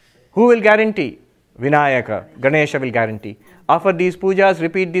 Who will guarantee? Vinayaka. Ganesha will guarantee. Offer these pujas,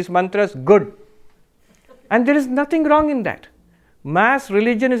 repeat these mantras, good. And there is nothing wrong in that. Mass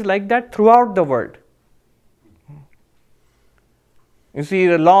religion is like that throughout the world. You see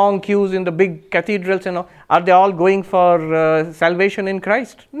the long queues in the big cathedrals, are they all going for salvation in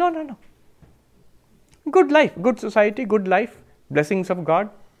Christ? No. Good life, good society, good life, blessings of God,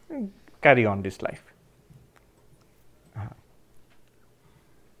 carry on this life.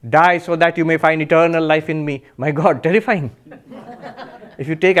 Die so that you may find eternal life in me. My God, terrifying. If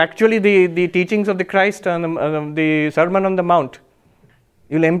you take actually the teachings of the Christ and the Sermon on the Mount,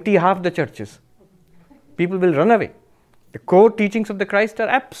 You'll empty half the churches. People will run away. The core teachings of the Christ are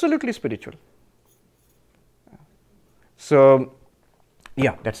absolutely spiritual. So,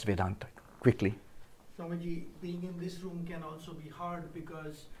 yeah, that's Vedanta. Quickly. Swamiji, being in this room can also be hard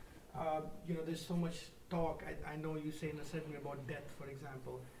because, there's so much talk. I know you say in a certain way about death, for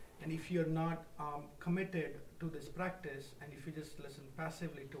example. And if you're not committed to this practice, and if you just listen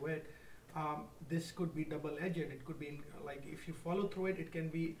passively to it, this could be double-edged. It could be like if you follow through it, it can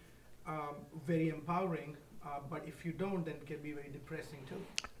be very empowering. But if you don't, then it can be very depressing too.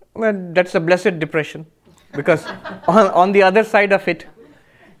 Well, that's a blessed depression. Because on the other side of it,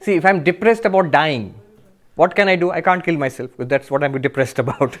 see, if I'm depressed about dying, what can I do? I can't kill myself, because that's what I'm depressed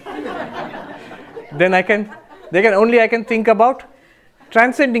about. Then I can think about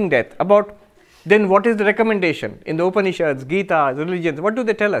transcending death. Then what is the recommendation in the Upanishads, Gita, religions? What do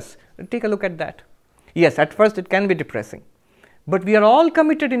they tell us? Take a look at that. Yes, at first it can be depressing. But we are all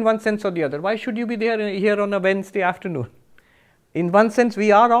committed in one sense or the other. Why should you be here on a Wednesday afternoon? In one sense,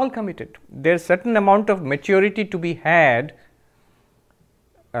 we are all committed. There's certain amount of maturity to be had,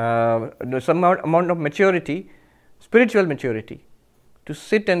 some amount of maturity, spiritual maturity, to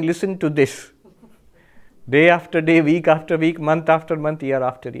sit and listen to this day after day, week after week, month after month, year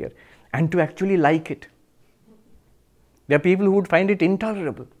after year, and to actually like it. There are people who would find it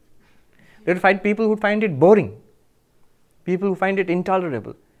intolerable. There are people who would find it boring. People who find it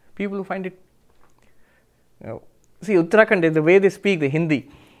intolerable. People who find it... See, Uttarakhand, the way they speak the Hindi,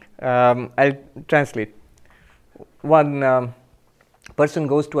 I'll translate. One person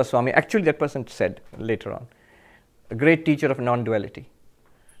goes to a Swami, actually that person said later on, a great teacher of non-duality.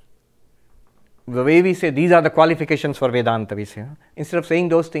 The way we say, these are the qualifications for Vedanta, we say. Instead of saying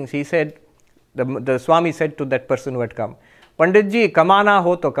those things, he said, the Swami said to that person who had come, Panditji, kamana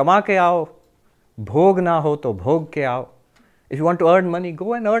ho to kama ke aao, bhog na ho to bhog ke aao. If you want to earn money,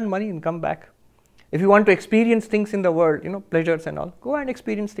 go and earn money and come back. If you want to experience things in the world, pleasures and all, go and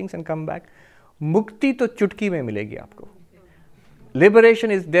experience things and come back. Mukti to chutki mein milegi aapko. Liberation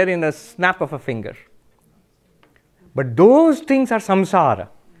is there in a snap of a finger. But those things are samsara.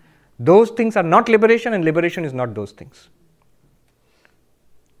 Those things are not liberation, and liberation is not those things.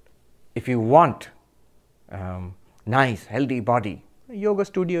 If you want nice, healthy body, a yoga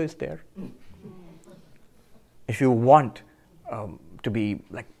studio is there. If you want to be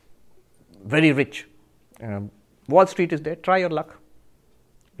like very rich, Wall Street is there, try your luck.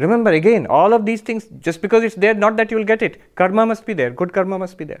 Remember again, all of these things, just because it's there, not that you will get it. Karma must be there, good karma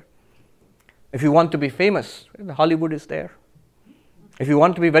must be there. If you want to be famous, Hollywood is there. If you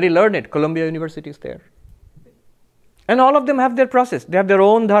want to be very learned, Columbia University is there. And all of them have their process. They have their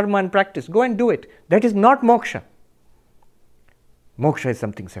own dharma and practice. Go and do it. That is not moksha. Moksha is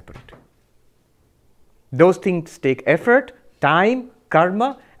something separate. Those things take effort, time,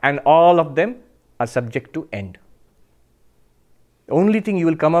 karma, and all of them are subject to end. The only thing you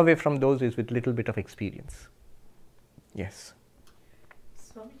will come away from those is with little bit of experience. Yes.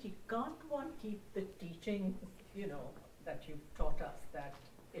 Swamiji, can't one keep the teaching, that you've taught us, that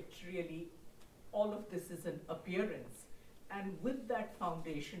it's really, all of this is an appearance, and with that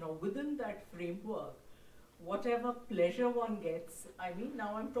foundation or within that framework, whatever pleasure one gets,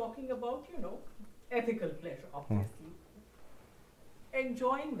 now I'm talking about, ethical pleasure, obviously,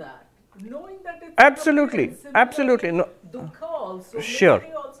 enjoying that, knowing that it's absolutely, absolutely. No. Dukkha also, sure.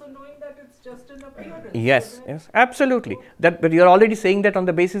 Also knowing that it's just an appearance. Yes, yes, absolutely. But you're already saying that on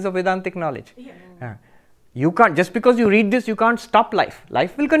the basis of Vedantic knowledge. Yeah. You can't, just because you read this, you can't stop life.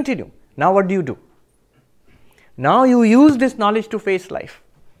 Life will continue. Now what do? Now you use this knowledge to face life.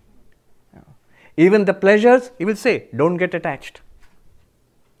 Even the pleasures, he will say, don't get attached.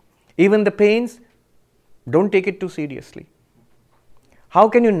 Even the pains, don't take it too seriously. How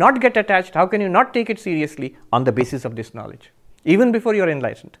can you not get attached? How can you not take it seriously? On the basis of this knowledge, even before you are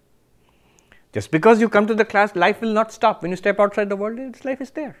enlightened. Just because you come to the class, life will not stop. When you step outside the world, life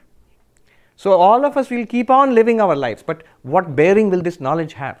is there. So all of us will keep on living our lives, but what bearing will this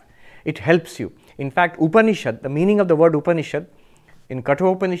knowledge have? It helps you. In fact, Upanishad, the meaning of the word Upanishad, in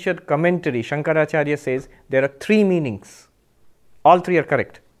Kathopanishad commentary, Shankaracharya says there are 3 meanings. All 3 are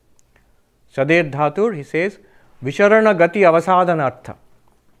correct. Shader Dhatur, he says, Visharana Gati Avasadhanartha.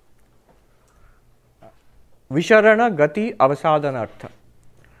 Visharana Gati Avasadhanartha.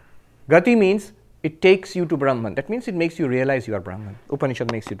 Gati means it takes you to Brahman. That means it makes you realize you are Brahman.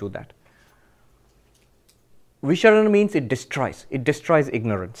 Upanishad makes you do that. Visharana means it destroys. It destroys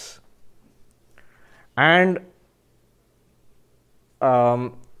ignorance. And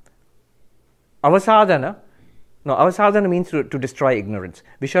avasadhana means to destroy ignorance.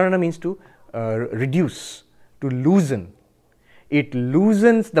 Visharana means to reduce, to loosen. it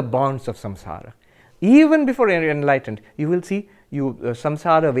loosens the bonds of samsara. Even before you're enlightened, you will see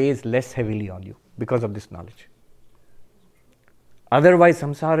samsara weighs less heavily on you because of this knowledge. Otherwise,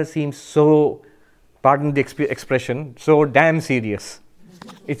 samsara seems so, pardon the expression, so damn serious.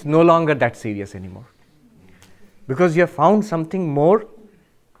 It's no longer that serious anymore. Because you have found something more,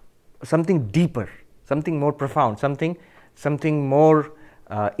 something deeper, something more profound, something more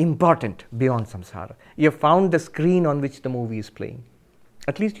important beyond samsara. You have found the screen on which the movie is playing.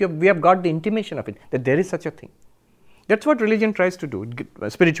 At least we have got the intimation of it, that there is such a thing. That's what religion tries to do,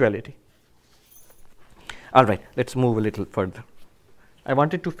 spirituality. All right, let's move a little further. I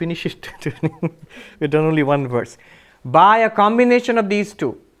wanted to finish it. We've done only one verse. By a combination of these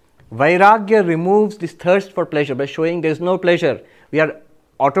two, Vairagya removes this thirst for pleasure by showing there is no pleasure. We are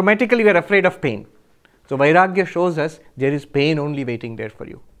afraid of pain. So Vairagya shows us there is pain only waiting there for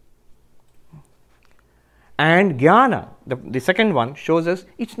you. And Jnana, the second one, shows us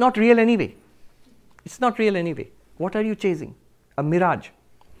it's not real anyway. It's not real anyway. What are you chasing? A mirage.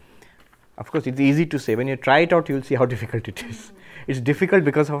 Of course, it's easy to say. When you try it out, you'll see how difficult it is. It's difficult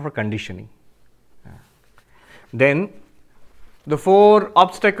because of our conditioning. Then, the 4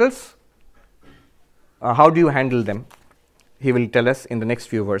 obstacles, how do you handle them? He will tell us in the next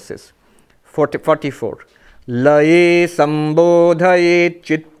few verses. 44. Laye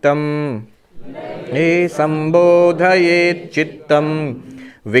saṃbodhayeccittaṃ. Laye saṃbodhayeccittaṃ.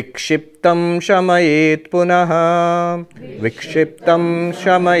 vikṣiptaṃ śamayetpunaḥ. vikṣiptaṃ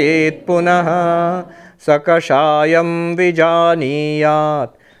śamayetpunaḥ. sakaṣāyaṃ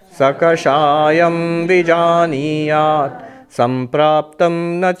sakaṣāyaṃ vijānīyāt. saṃprāptaṃ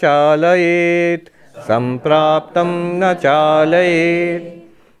na cālayet. saṃprāptaṃ na cālayet.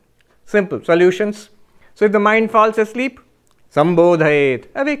 Simple solutions. So if the mind falls asleep, saṃbodhayet,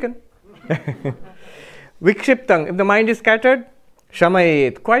 awaken. Vikṣiptaṃ, if the mind is scattered,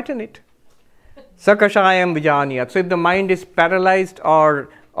 śamayet, quieten it. Sakaṣāyaṃ vijānīyāt. So if the mind is paralyzed or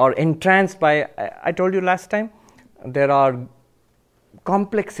entranced by, I told you last time, there are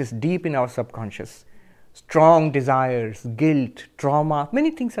complexes deep in our subconscious. Strong desires, guilt, trauma, many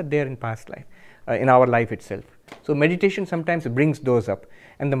things are there in past life, in our life itself. So meditation sometimes brings those up.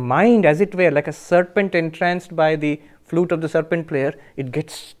 And the mind, as it were, like a serpent entranced by the flute of the serpent player, it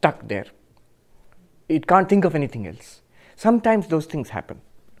gets stuck there. It can't think of anything else. Sometimes those things happen.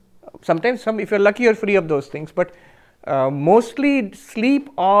 Sometimes, if you're lucky, you're free of those things. But mostly sleep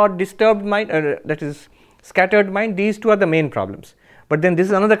or disturbed mind, that is scattered mind, these two are the main problems. But then this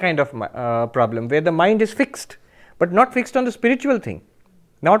is another kind of problem where the mind is fixed, but not fixed on the spiritual thing,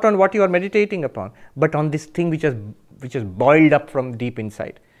 not on what you are meditating upon, but on this thing which is boiled up from deep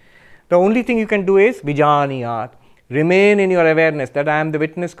inside. The only thing you can do is vijānīyāt. Remain in your awareness that I am the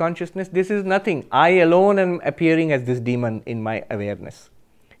witness consciousness. This is nothing. I alone am appearing as this demon in my awareness.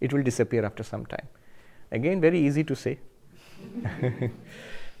 It will disappear after some time. Again, very easy to say.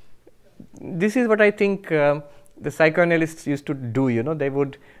 This is what I think the psychoanalysts used to do. They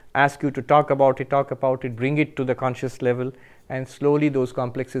would ask you to talk about it, bring it to the conscious level, and slowly those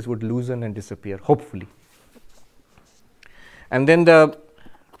complexes would loosen and disappear, hopefully. And then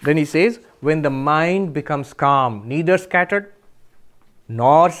he says, when the mind becomes calm, neither scattered,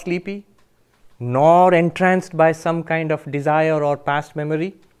 nor sleepy, nor entranced by some kind of desire or past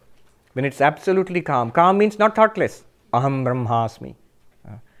memory, when it's absolutely calm. Calm means not thoughtless. Aham brahmasmi.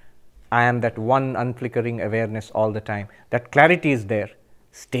 I am that one unflickering awareness all the time. That clarity is there.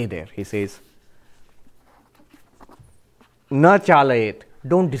 Stay there, he says. Na cālayet.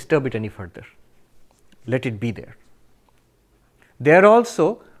 Don't disturb it any further. Let it be there. There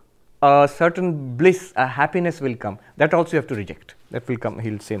also a certain bliss, a happiness will come. That also you have to reject. That will come,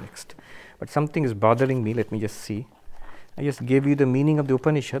 he'll say next. But something is bothering me. Let me just see. I just gave you the meaning of the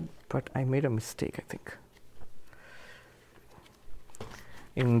Upanishad, but I made a mistake, I think.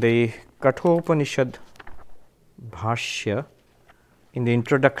 In the Kathopanishad Bhashya, in the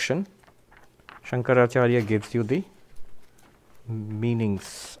introduction, Shankaracharya gives you the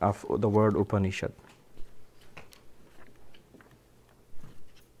meanings of the word Upanishad.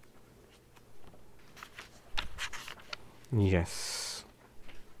 Yes.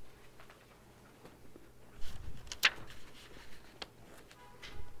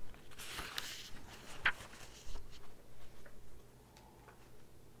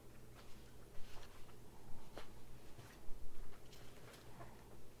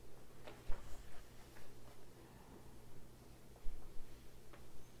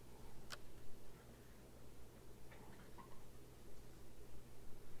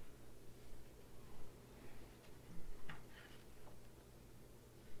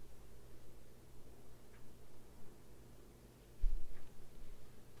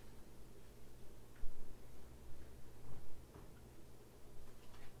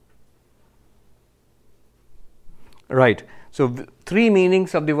 Right. So, three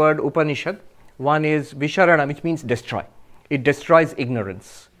meanings of the word Upanishad. One is Visharana, which means destroy. It destroys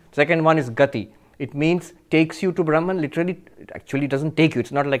ignorance. Second one is Gati. It means takes you to Brahman. Literally, it actually doesn't take you.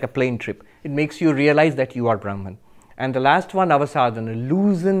 It's not like a plane trip. It makes you realize that you are Brahman. And the last one, Avasadhana,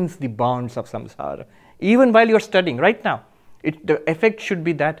 loosens the bonds of samsara. Even while you're studying, right now, the effect should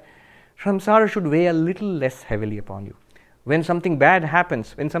be that samsara should weigh a little less heavily upon you. When something bad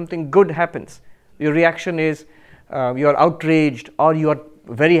happens, when something good happens, your reaction is you're outraged or you're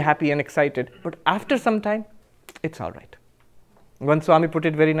very happy and excited. But after some time, it's all right. One Swami put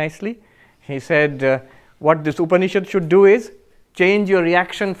it very nicely. He said, what this Upanishad should do is change your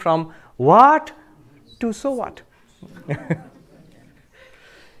reaction from what to so what.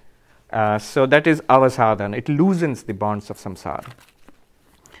 So that is avasadhana. It loosens the bonds of samsara.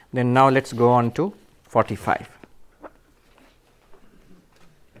 Then now let's go on to 45.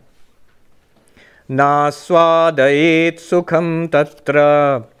 Na svādayetsukhaṃ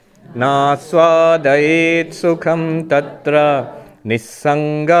tatra, na svādayetsukhaṃ tatra,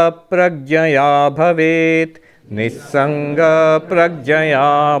 niḥsaṅgaḥ prajñayā bhavet, niḥsaṅgaḥ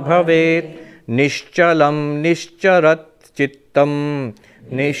prajñayā bhavet, niścalaṃ niścaraccittamē,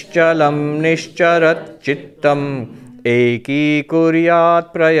 niścalaṃ niścaraccittamē,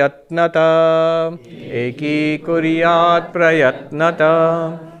 ekīkuryātprayatnataḥ,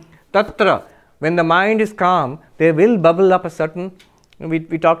 ekīkuryātprayatnataḥ. Tatra, when the mind is calm, there will bubble up a certain, we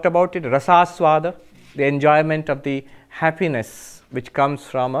talked about it, rasasvada, the enjoyment of the happiness which comes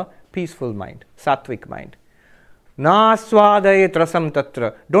from a peaceful mind, sattvic mind. Na svādayet rasam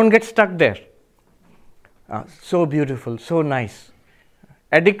tatra. Don't get stuck there. So beautiful, so nice.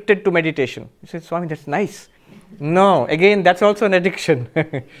 Addicted to meditation. You say, Swami, that's nice. No, again, that's also an addiction.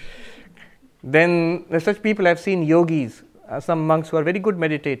 Then such people I've seen yogis, some monks who are very good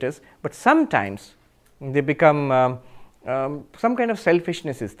meditators, but sometimes they become, some kind of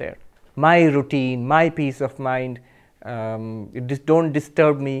selfishness is there. My routine, my peace of mind, don't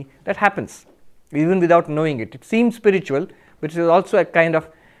disturb me. That happens, even without knowing it. It seems spiritual, but it is also a kind of,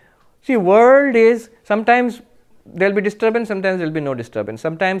 see, world is, sometimes there will be disturbance, sometimes there will be no disturbance.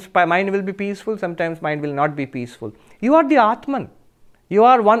 Sometimes mind will be peaceful, sometimes mind will not be peaceful. You are the Atman. You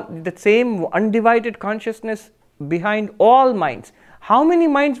are one, the same undivided consciousness behind all minds. How many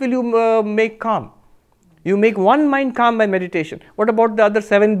minds will you make calm? You make one mind calm by meditation. What about the other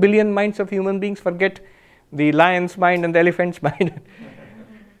 7 billion minds of human beings? Forget the lion's mind and the elephant's mind.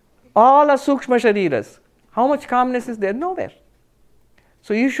 All are sukshma shariras. How much calmness is there? Nowhere.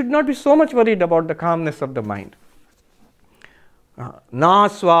 So you should not be so much worried about the calmness of the mind. Na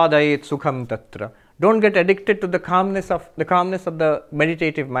svādayetsukhaṃ tatra. Don't get addicted to the calmness of the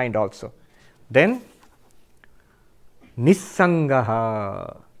meditative mind also. Then niḥsaṅgaḥ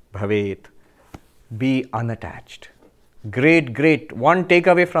bhavet. Be unattached. Great. One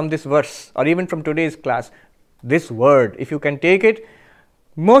takeaway from this verse, or even from today's class, this word, if you can take it,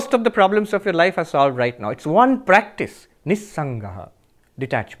 most of the problems of your life are solved right now. It's one practice. Niḥsaṅgaḥ.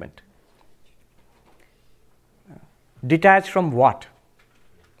 Detachment. Detached from what?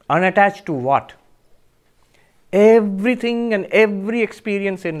 Unattached to what? Everything and every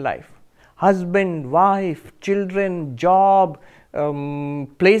experience in life. Husband, wife, children, job,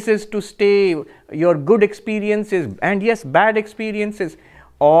 places to stay, your good experiences, and yes, bad experiences,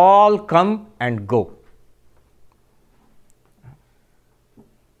 all come and go.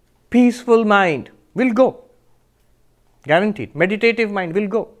 Peaceful mind will go. Guaranteed. Meditative mind will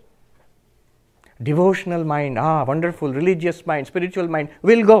go. Devotional mind, wonderful, religious mind, spiritual mind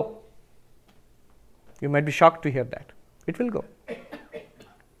will go. You might be shocked to hear that. It will go.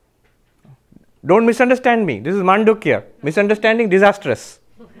 Don't misunderstand me. This is Mandukya. Misunderstanding, disastrous.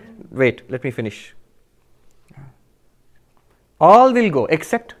 Wait, let me finish. All will go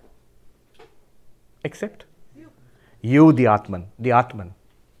except you, the Atman,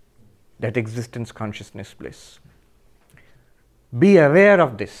 that existence, consciousness, bliss. Be aware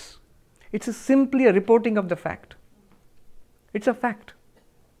of this. It's simply a reporting of the fact. It's a fact.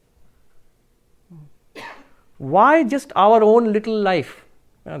 Why just our own little life?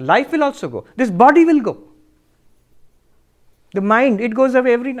 Life will also go. This body will go. The mind, it goes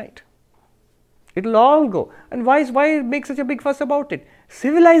away every night. It will all go. And why make such a big fuss about it?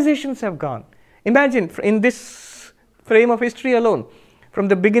 Civilizations have gone. Imagine in this frame of history alone, from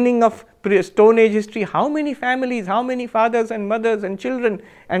the beginning of Stone Age history, how many families, how many fathers and mothers and children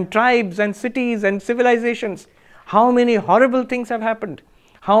and tribes and cities and civilizations, how many horrible things have happened,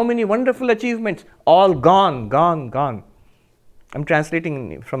 how many wonderful achievements, all gone. I'm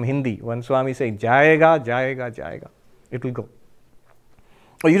translating from Hindi. One Swami saying, jayega. It will go.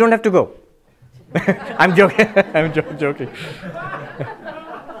 Oh, you don't have to go. I'm joking. I'm joking.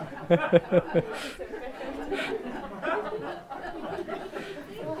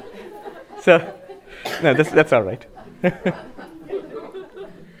 So, no, that's all right.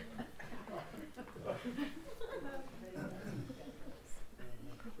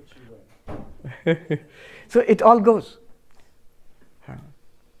 So it all goes.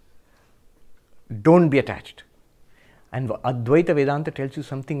 Don't be attached. And Advaita Vedanta tells you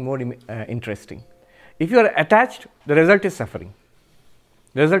something more interesting. If you are attached, the result is suffering.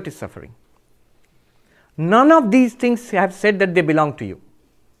 The result is suffering. None of these things have said that they belong to you.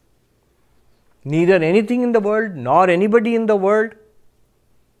 Neither anything in the world, nor anybody in the world.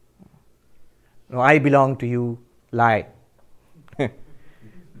 No, I belong to you, lie.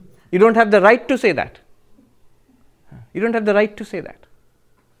 You don't have the right to say that. You don't have the right to say that.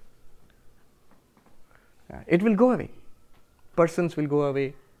 It will go away. Persons will go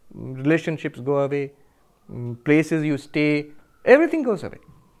away, relationships go away, places you stay, everything goes away.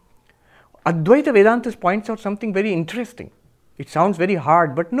 Advaita Vedanta points out something very interesting. It sounds very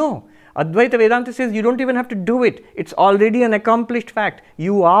hard, but no. Advaita Vedanta says you don't even have to do it. It's already an accomplished fact.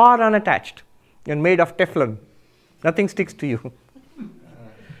 You are unattached. You're made of Teflon. Nothing sticks to you.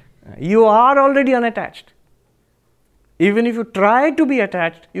 You are already unattached. Even if you try to be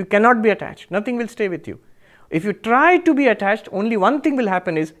attached, you cannot be attached. Nothing will stay with you. If you try to be attached, only one thing will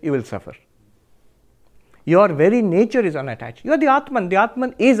happen is you will suffer. Your very nature is unattached. You are the Atman. The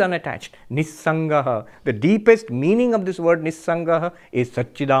Atman is unattached. Niścalaṃ. The deepest meaning of this word niścalaṃ is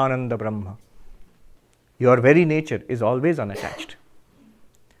Satchidananda Brahma. Your very nature is always unattached.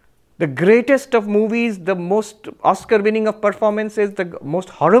 The greatest of movies, the most Oscar-winning of performances, the most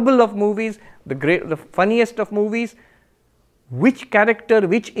horrible of movies, the funniest of movies, which character,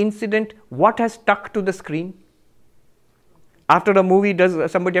 which incident, what has stuck to the screen? After a movie,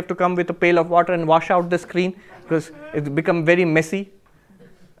 does somebody have to come with a pail of water and wash out the screen because it's become very messy?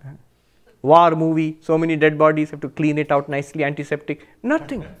 War movie, so many dead bodies, have to clean it out nicely, antiseptic.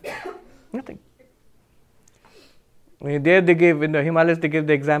 Nothing. Nothing. There they gave, in the Himalayas, they gave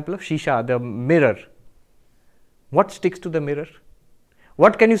the example of shisha, the mirror. What sticks to the mirror?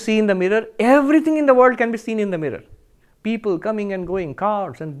 What can you see in the mirror? Everything in the world can be seen in the mirror. People coming and going,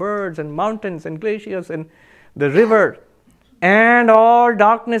 cars and birds and mountains and glaciers and the river and all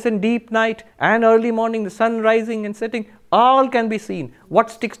darkness and deep night and early morning, the sun rising and setting, all can be seen. What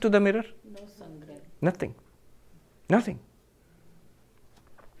sticks to the mirror? No sunlight. Nothing. Nothing.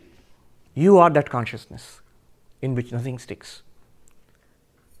 You are that consciousness in which nothing sticks.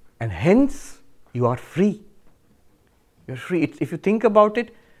 And hence, you are free. You are free. If you think about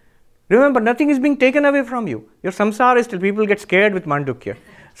it, remember, nothing is being taken away from you. Your samsara is still, people get scared with Mandukya.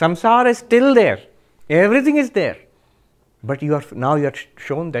 Samsara is still there. Everything is there. But you are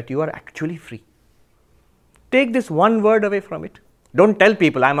shown that you are actually free. Take this one word away from it. Don't tell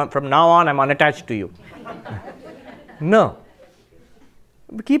people, from now on, I'm unattached to you. No.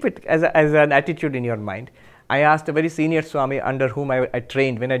 Keep it as an attitude in your mind. I asked a very senior Swami under whom I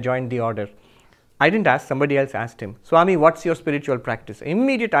trained when I joined the order. I didn't ask, somebody else asked him, Swami, what's your spiritual practice?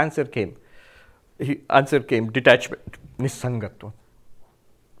 Immediate answer came. Detachment, niścalaṃ.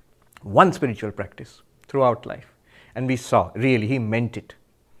 One spiritual practice throughout life. And we saw, really, he meant it.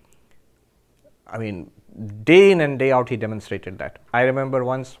 I mean, day in and day out he demonstrated that. I remember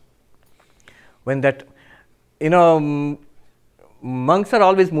once when that, monks are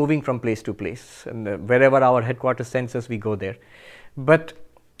always moving from place to place, and wherever our headquarters sends us, we go there. But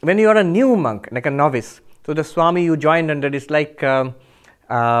when you are a new monk, like a novice, so the Swami you joined under is like,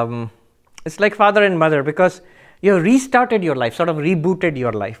 it's like father and mother, because you have restarted your life, sort of rebooted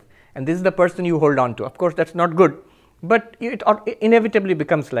your life, and this is the person you hold on to. Of course, that's not good, but it inevitably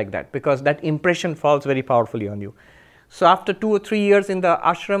becomes like that, because that impression falls very powerfully on you. So after 2 or 3 years in the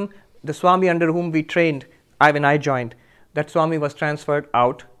ashram, the Swami under whom we trained, when I joined, that Swami was transferred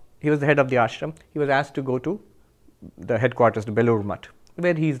out. He was the head of the ashram. He was asked to go to the headquarters, to Belur Math,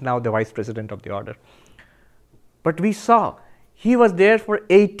 where he is now the vice president of the order. But we saw, he was there for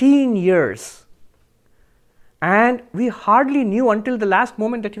 18 years. And we hardly knew until the last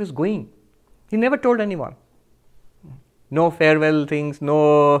moment that he was going. He never told anyone. No farewell things,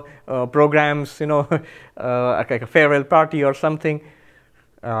 no programs, like a farewell party or something.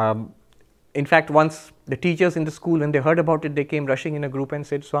 In fact, once the teachers in the school, when they heard about it, they came rushing in a group and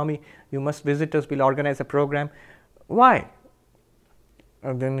said, Swami, you must visit us, we'll organize a program. Why?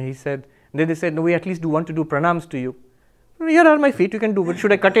 And then he said, they said, no, we at least want to do pranams to you. Here are my feet, you can do it.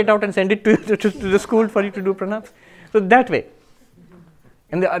 Should I cut it out and send it to the school for you to do pranams? So that way.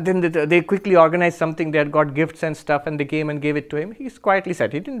 And they quickly organized something. They had got gifts and stuff, and they came and gave it to him. He quietly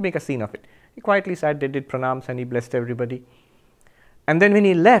sat. He didn't make a scene of it. He quietly sat. They did pranams, and he blessed everybody. And then when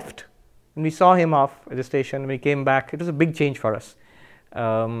he left, and we saw him off at the station, when he came back, it was a big change for us.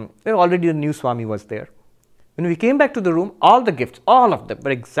 Already the new Swami was there. When we came back to the room, all the gifts, all of them,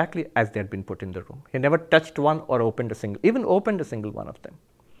 were exactly as they had been put in the room. He never touched one or opened a single one of them.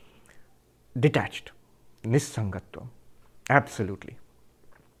 Detached. Niḥsaṅgaḥ. Absolutely.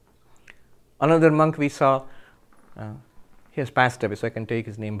 Another monk we saw, he has passed away, so I can take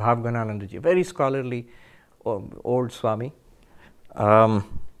his name, Bhavgananandaji, very scholarly old Swami.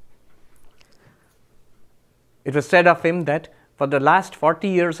 It was said of him that for the last 40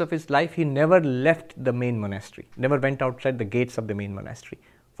 years of his life, he never left the main monastery, never went outside the gates of the main monastery.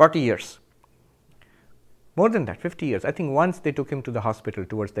 40 years. More than that, 50 years. I think once they took him to the hospital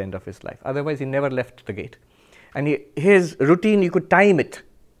towards the end of his life. Otherwise, he never left the gate. And his routine, you could time it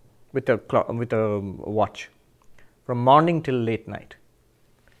with a watch from morning till late night.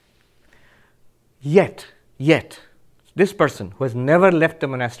 Yet, this person who has never left the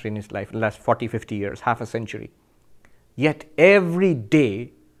monastery in his life in the last 40, 50 years, half a century, yet every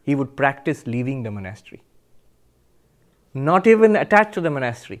day he would practice leaving the monastery. Not even attached to the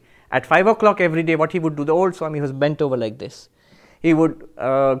monastery. At 5 o'clock every day, what he would do, the old Swami was bent over like this. He would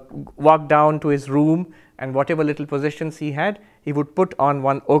walk down to his room, and whatever little possessions he had, he would put on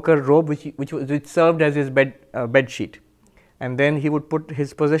one ochre robe which served as his bed sheet. And then he would put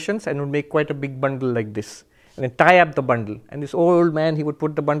his possessions and would make quite a big bundle like this. And then tie up the bundle. And this old man, he would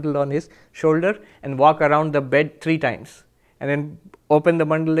put the bundle on his shoulder and walk around the bed 3 times. And then open the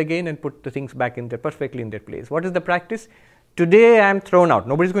bundle again and put the things back in there, perfectly in their place. What is the practice? Today I am thrown out.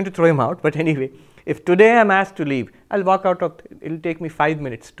 Nobody's going to throw him out, but anyway, if today I am asked to leave, I'll walk out of, it'll take me 5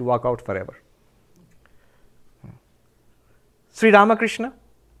 minutes to walk out forever. Sri Ramakrishna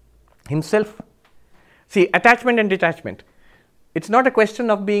himself, see, attachment and detachment. It's not a question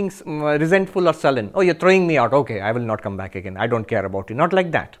of being resentful or sullen. Oh, you're throwing me out. Okay, I will not come back again. I don't care about you. Not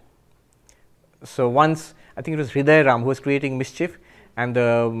like that. So once, I think it was Hriday Ram who was creating mischief, and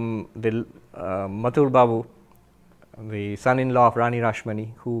the Mathur Babu, the son-in-law of Rani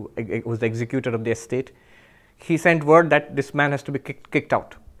Rashmani, who was the executor of the estate, he sent word that this man has to be kicked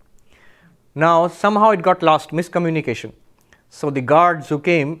out. Now, somehow it got lost, miscommunication. So the guards who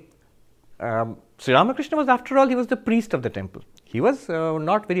came, Sri Ramakrishna was, after all, he was the priest of the temple. He was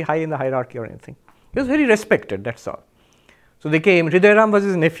not very high in the hierarchy or anything. He was very respected, that's all. So they came. Hriday Ram was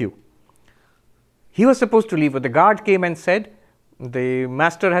his nephew. He was supposed to leave, but the guard came and said, the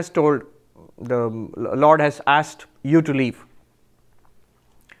master has told, the Lord has asked you to leave.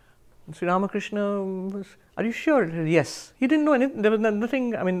 Sri Ramakrishna was, are you sure? Yes. He didn't know anything. There was nothing,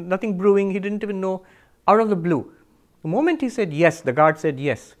 nothing brewing. He didn't even know, out of the blue. The moment he said yes, the guard said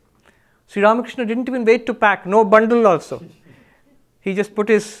yes. Sri Ramakrishna didn't even wait to pack, no bundle also. He just put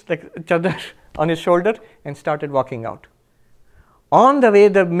his chadar on his shoulder and started walking out. On the way,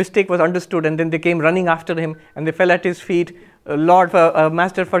 the mistake was understood, and then they came running after him, and they fell at his feet. Lord,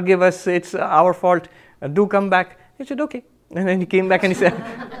 Master, forgive us, it's our fault, do come back. He said, okay. And then he came back and he said,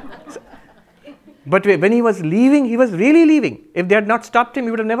 but when he was leaving, he was really leaving. If they had not stopped him,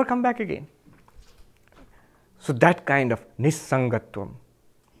 he would have never come back again. So that kind of niḥsaṅgaḥ.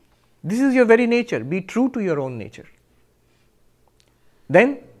 This is your very nature. Be true to your own nature.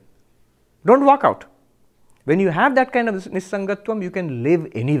 Then, don't walk out. When you have that kind of niḥsaṅgaḥ, you can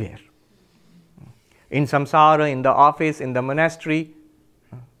live anywhere. In samsara, in the office, in the monastery,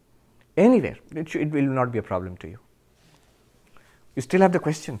 anywhere. It will not be a problem to you. You still have the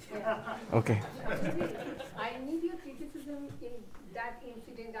question? Okay. I need your criticism in that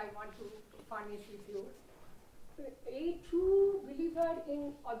incident. I want to furnish with you. A true believer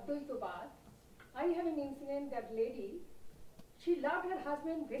in Advaitavad, I have an incident, that lady, she loved her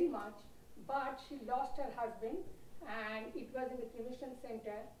husband very much, but she lost her husband, and it was in the cremation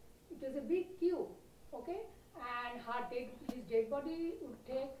center. It was a big queue, okay? And his dead body would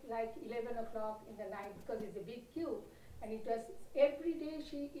take like 11 o'clock in the night, because it's a big queue. And it was every day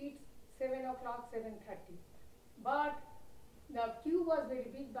she eats 7 o'clock, 7:30. But the queue was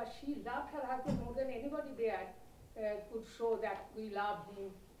very big, but she loved her husband more than anybody there could show that we love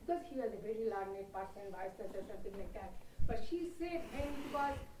him, because he was a very learned person, vice versa, something like that. But she said when it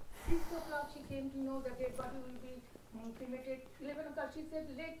was 6 o'clock, she came to know that dead body will be cremated. 11 o'clock, she said,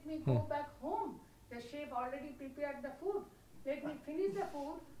 let me go back home. The chef already prepared the food. Let me finish the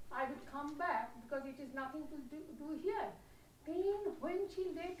food. I will come back, because it is nothing to do here. Then when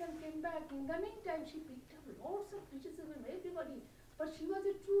she left and came back, in the meantime she picked up lots of criticism from everybody. But she was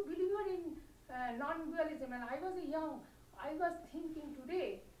a true believer in non-dualism, and I was young. I was thinking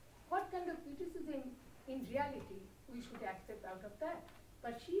today, what kind of criticism in reality we should accept out of that?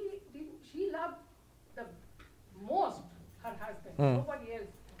 But she loved the most her husband, nobody else.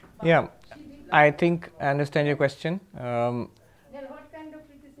 But Yeah, she did love I him. think I understand your question. Then what kind of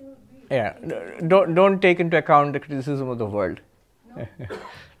criticism would be? Yeah, don't take into account the criticism of the world. No?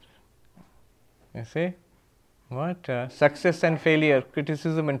 You see, what success and failure,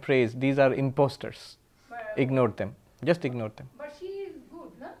 criticism and praise, these are imposters. But, Ignore them. Just ignore them. but she is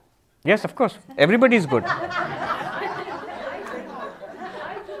good, no? Yes, of course. Everybody is good. I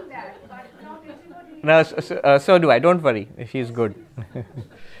think that, but not everybody. No, so do I. Don't worry. She is good.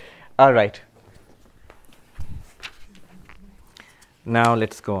 All right. Now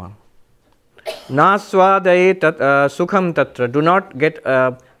let's go on. Na svādayetsukhaṃ tatra. Do not get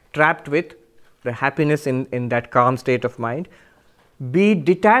trapped with the happiness in that calm state of mind. Be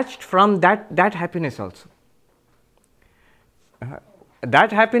detached from that happiness also.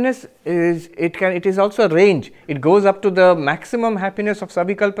 That happiness it is also a range. It goes up to the maximum happiness of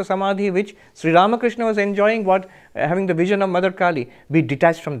Savikalpa Samadhi, which Sri Ramakrishna was enjoying, having the vision of Mother Kali. Be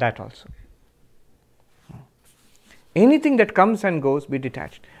detached from that also. Anything that comes and goes, be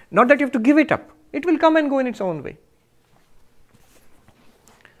detached. Not that you have to give it up. It will come and go in its own way.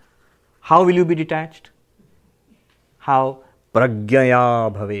 How will you be detached? How?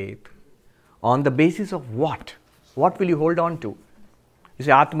 Prajñayā bhavet. On the basis of what? What will you hold on to? You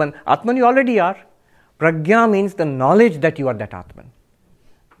say Atman. Atman you already are. Prajñā means the knowledge that you are that Atman.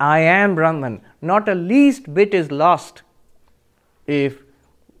 I am Brahman. Not a least bit is lost if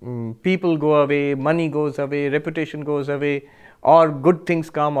people go away, money goes away, reputation goes away, or good things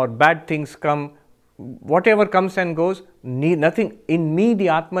come or bad things come. Whatever comes and goes, nothing in me, the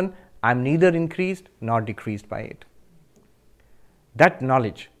Atman, I am neither increased nor decreased by it. That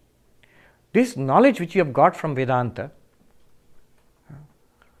knowledge, this knowledge which you have got from Vedanta,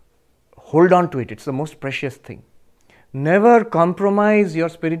 hold on to it. It's the most precious thing. Never compromise your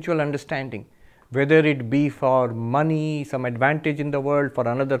spiritual understanding, whether it be for money, some advantage in the world, for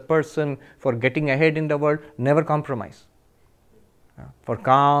another person, for getting ahead in the world. Never compromise. For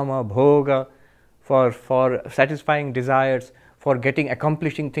kāmabhogānnivartayet, for satisfying desires, for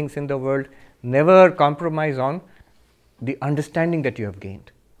accomplishing things in the world, never compromise on the understanding that you have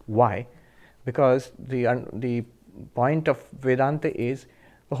gained. Why? Because the point of Vedanta is,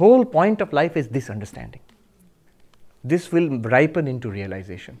 the whole point of life is this understanding. This will ripen into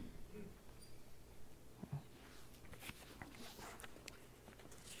realization.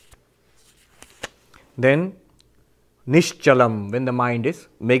 Then, niścalaṃ, when the mind is,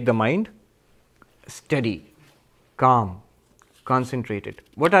 make the mind steady, calm, concentrated.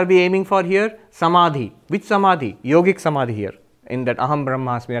 What are we aiming for here? Samadhi. Which samadhi? Yogic samadhi here. In that ahaṃ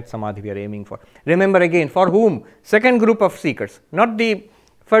brahmasmi, that samadhi we are aiming for. Remember again, for whom? Second group of seekers, not the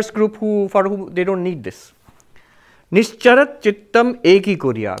first group for whom they don't need this.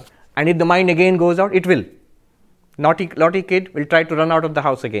 Niścaraccittamekīkuryātprayatnataḥ. And if the mind again goes out, it will. Naughty kid will try to run out of the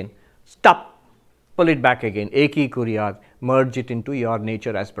house again. Stop. Pull it back again. Ekīkuryāt. Merge it into your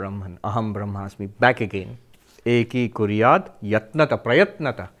nature as Brahman. Ahaṃ brahmasmi. Back again. Ekīkuryāt yatnata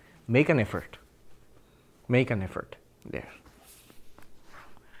prayatnataḥ. Make an effort. Make an effort. There.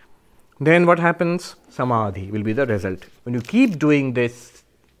 Then what happens? Samadhi will be the result. When you keep doing this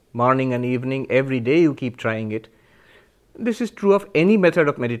morning and evening, every day you keep trying it. This is true of any method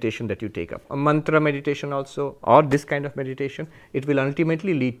of meditation that you take up. A mantra meditation also, or this kind of meditation, it will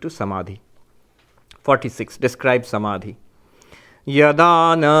ultimately lead to Samadhi. 46. Describe Samadhi.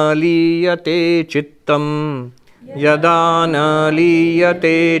 Yadā na līyate cittaṃ, yadā na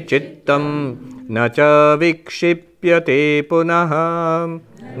līyate cittaṃ, na ca vikṣipyate punaḥ,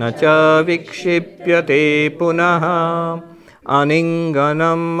 na ca vikṣipyate punaḥ,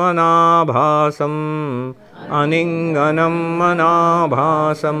 aninganam manābhāsam, aninganam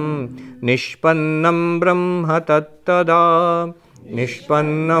manābhāsam, niṣpannam brahma tattada,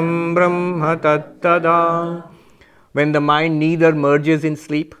 niṣpannam brahma tattada. When the mind neither merges in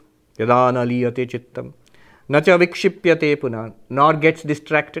sleep, yadā na līyate cittaṃ, na ca vikṣipyate punaḥ, nor gets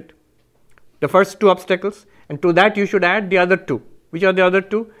distracted. The first two obstacles, and to that you should add the other two. Which are the other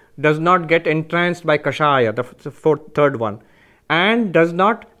two? Does not get entranced by kāśyati, the third one, and does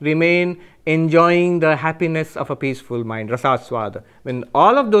not remain enjoying the happiness of a peaceful mind, rasasvada. When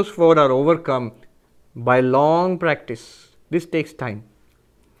all of those four are overcome by long practice, this takes time.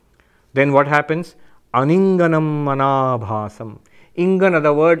 Then what happens? Aninganam manābhāsam. Ingana,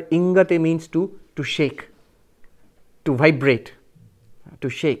 the word ingate means to shake, to vibrate, to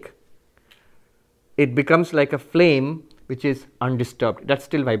shake. It becomes like a flame which is undisturbed. That's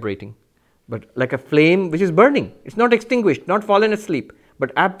still vibrating. but like a flame which is burning. It's not extinguished, not fallen asleep,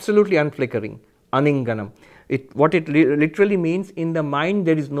 but absolutely unflickering. Aninganam. What it literally means, in the mind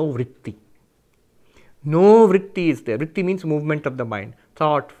there is no vritti. No vritti is there. Vritti means movement of the mind,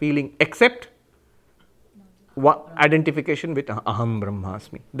 thought, feeling, except identification with aham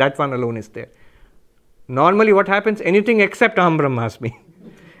brahmasmi. That one alone is there. Normally what happens? Anything except aham brahmasmi.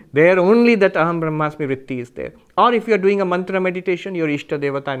 There only that aham brahmasmi vritti is there. Or if you are doing a mantra meditation, your ishta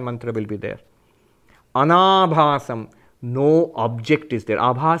devata and mantra will be there. Anabhasam. No object is there.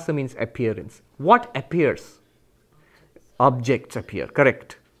 Abhasa means appearance. What appears? Objects appear.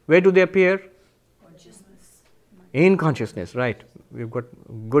 Correct. Where do they appear? Consciousness. In consciousness, right. We've got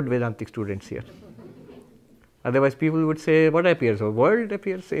good Vedantic students here. Otherwise people would say, what appears? The world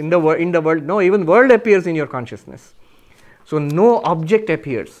appears in the world. No, even world appears in your consciousness. So no object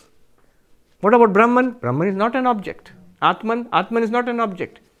appears. What about Brahman? Brahman is not an object. Atman is not an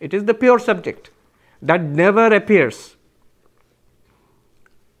object. It is the pure subject that never appears.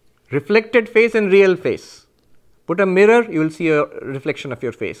 Reflected face and real face. Put a mirror, you will see a reflection of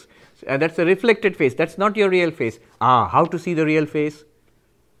your face. And that's a reflected face. That's not your real face. How to see the real face?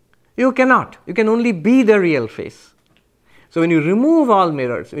 You cannot. You can only be the real face. So when you remove all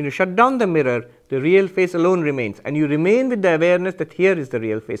mirrors, when you shut down the mirror, the real face alone remains. And you remain with the awareness that here is the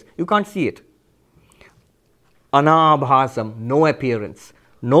real face. You can't see it. Anabhasam, no appearance.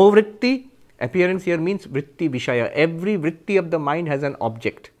 No vritti. Appearance here means vritti vishaya. Every vritti of the mind has an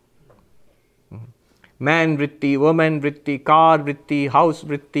object. Man vritti, woman vritti, car vritti, house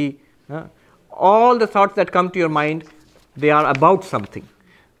vritti. All the thoughts that come to your mind, they are about something.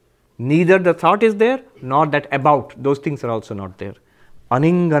 Neither the thought is there, nor that about. Those things are also not there.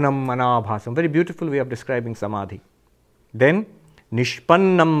 Aninganam anabhasam. Very beautiful way of describing samadhi. Then,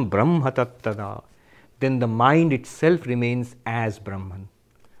 nishpannam brahma tattada. Then the mind itself remains as Brahman.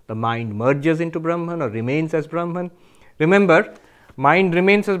 The mind merges into Brahman or remains as Brahman. Remember, mind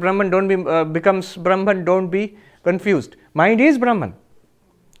remains as Brahman, becomes Brahman, don't be confused. Mind is Brahman.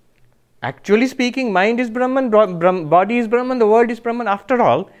 Actually speaking, mind is Brahman, body is Brahman, the world is Brahman. After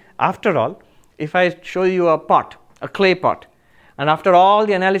all, if I show you a pot, a clay pot, and after all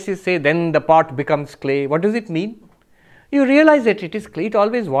the analysis say, then the pot becomes clay, what does it mean? You realize that it is clay, it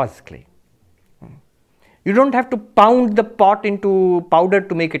always was clay. You don't have to pound the pot into powder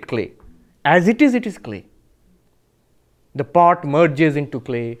to make it clay. As it is clay. The pot merges into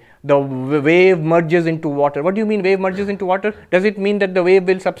clay, the wave merges into water. What do you mean wave merges into water? Does it mean that the wave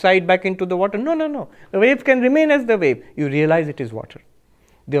will subside back into the water? No. The wave can remain as the wave. You realize it is water.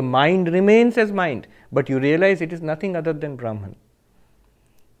 The mind remains as mind, but you realize it is nothing other than Brahman.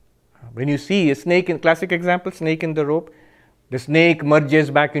 When you see a snake, in classic example, snake in the rope, the snake merges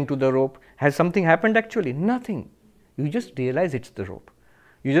back into the rope. Has something happened actually? Nothing. You just realize it's the rope.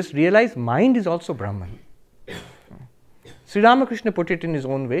 You just realize mind is also Brahman. Sri Ramakrishna put it in his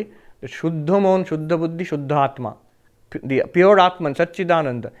own way, that Shuddha Mon, Shuddha Buddhi, Shuddha Atma. The pure Atman,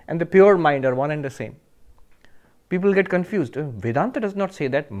 Satchidananda, and the pure mind are one and the same. People get confused. Vedanta does not say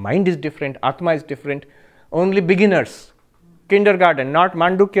that. Mind is different, Atma is different. Only beginners, kindergarten, not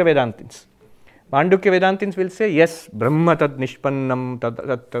Mandukya Vedantins. Mandukya Vedantins will say, yes, Brahma tad nishpannam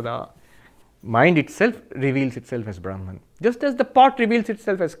tada. Mind itself reveals itself as Brahman. Just as the pot reveals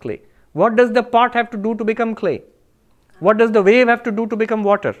itself as clay. What does the pot have to do to become clay? What does the wave have to do to become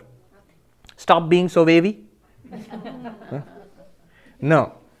water? Stop being so wavy?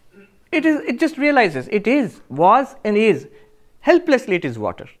 No. It just realizes it is, was and is. Helplessly it is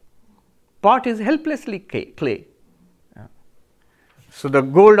water. Pot is helplessly clay. So the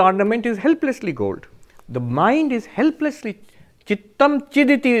gold ornament is helplessly gold. The mind is helplessly cittaṃ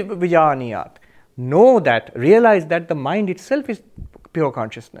chiditi vijānīyāt. Know that, realize that the mind itself is pure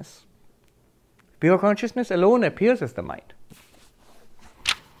consciousness. Pure consciousness alone appears as the mind.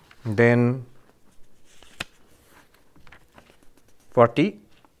 Then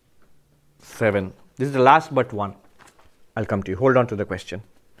 47. This is the last but one. I'll come to you. Hold on to the question.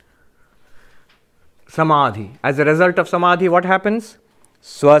 Samadhi. As a result of samadhi, what happens?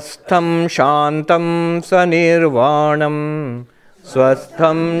 Swastham shantam sanirvanam.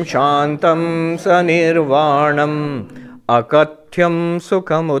 Swastham shantam sanirvanam. Akathyam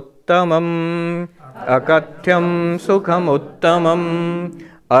sukham uttamam. Akathyam sukham uttamam.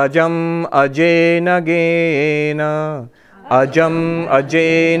 Ajaṃ ajena gena. Ajaṃ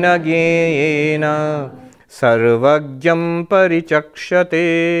ajena gena. Sarvagyam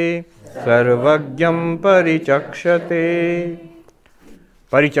parichakshate. Sarvagyam parichakshate.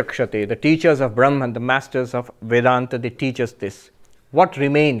 Parichakshate, the teachers of Brahman, the masters of Vedanta, they teach us this. What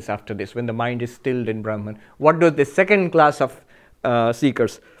remains after this when the mind is stilled in Brahman? What does the second class of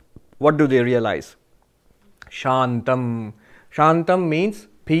seekers, what do they realize? Shantam. Shantam means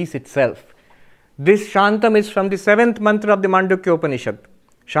peace itself. This Shantam is from the 7th mantra of the Mandukya Upanishad.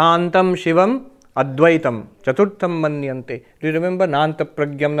 Shantam Shivam Advaitam Chaturtham Manyante. Do you remember? Nanta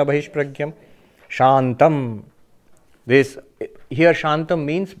Pragyam Na Bahish Pragyam. Shantam. This here Shantam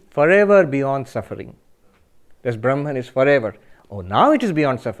means forever beyond suffering. This Brahman is forever. Oh, now it is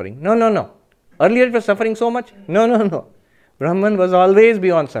beyond suffering. No, no, no. Earlier it was suffering so much. No, no, no. Brahman was always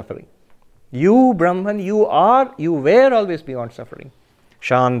beyond suffering. You, Brahman, you were always beyond suffering.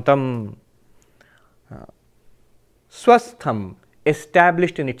 Shantam. Swastham,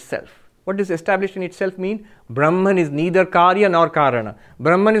 established in itself. What does established in itself mean? Brahman is neither karya nor karana.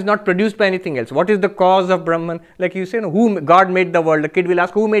 Brahman is not produced by anything else. What is the cause of Brahman? Like you say, no, God made the world. The kid will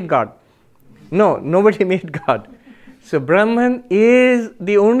ask, who made God? No, nobody made God. So Brahman is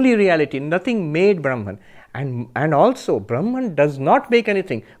the only reality. Nothing made Brahman. And also, Brahman does not make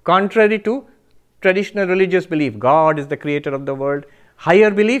anything. Contrary to traditional religious belief, God is the creator of the world.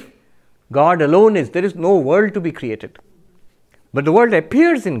 Higher belief, God alone is. There is no world to be created. But the world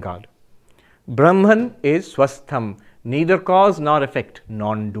appears in God. Brahman is swastham, neither cause nor effect,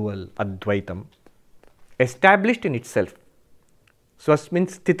 non-dual, advaitam. Established in itself. Swas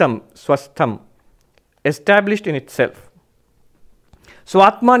means stitam, swastham. Established in itself.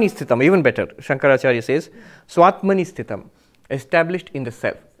 Swatmani stitam, even better. Shankaracharya says, Swatmani stitam, established in the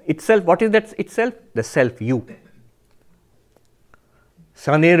self. Itself, what is that itself? The self, you.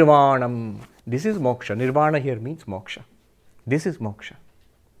 Sanirvanam. This is moksha. Nirvana here means moksha. This is moksha.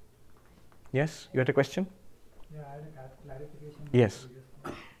 Yes, you had a question? Yeah, I had a clarification. Yes.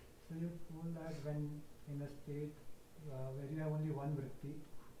 So you told that when in a state where you have only one vritti,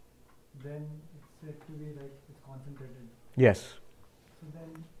 then it's said to be like it's concentrated. Yes. So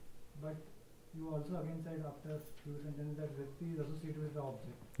then, but you also again said after few sentences that vritti is associated with the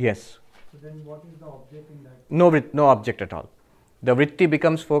object. Yes. So then what is the object in that? No object at all. The vritti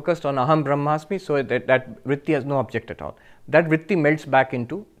becomes focused on aham brahmasmi, so that vritti has no object at all. That vritti melts back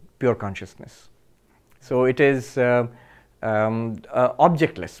into pure consciousness. So it is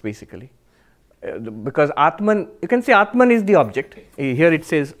objectless basically. Because Atman, you can say Atman is the object. Here it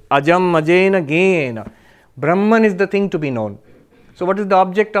says ajaṃ ajena gena. Brahman is the thing to be known. So what is the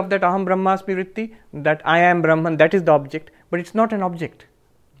object of that aham brahmasmi vritti? That I am Brahman, that is the object. But it's not an object.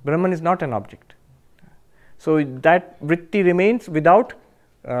 Brahman is not an object. So that vritti remains without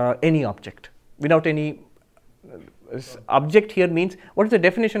any object. Without any object here means, what is the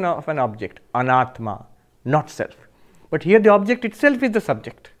definition of an object? Anatma, not self. But here the object itself is the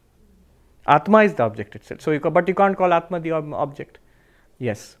subject. Atma is the object itself. So but you can't call Atma the object.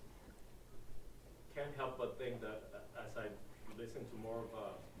 Yes. Can't help but think that as I listen to more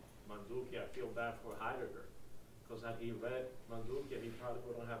of Mandukya, I feel bad for Heidegger, because had he read Mandukya, he probably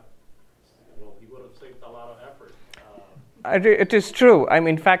wouldn't have. Well, he would have saved a lot of effort. It is true.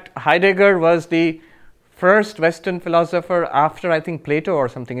 In fact, Heidegger was the first Western philosopher after, I think, Plato or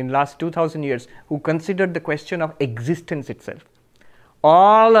something in the last 2000 years who considered the question of existence itself.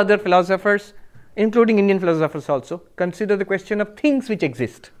 All other philosophers, including Indian philosophers also, consider the question of things which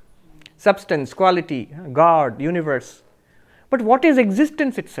exist. Substance, quality, God, universe. But what is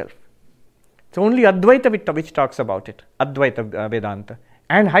existence itself? It's only Advaita which talks about it. Advaita Vedanta.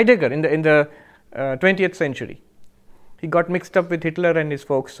 And Heidegger in the 20th century. He got mixed up with Hitler and his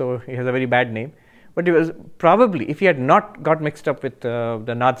folks, so he has a very bad name. But he was probably, if he had not got mixed up with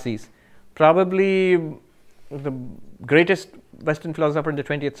the Nazis, probably the greatest Western philosopher in the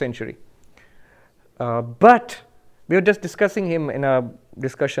 20th century. But we were just discussing him in a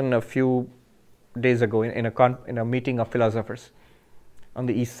discussion a few days ago in a meeting of philosophers on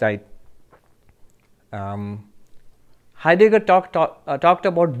the east side. Heidegger talked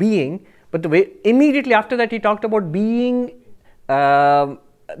about being, but immediately after that he talked about being, the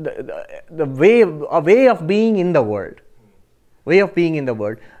way of being in the world. Way of being in the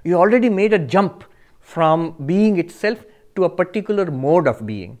world. You already made a jump from being itself to a particular mode of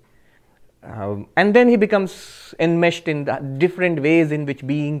being. And then he becomes enmeshed in the different ways in which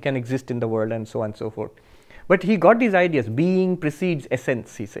being can exist in the world and so on and so forth. But he got these ideas. Being precedes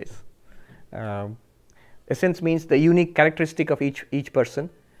essence, he says. Essence means the unique characteristic of each person,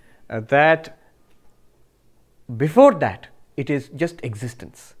 that before that it is just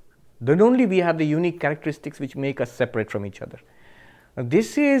existence. Then only we have the unique characteristics which make us separate from each other.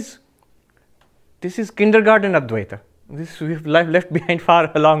 This is kindergarten Advaita. This we have left behind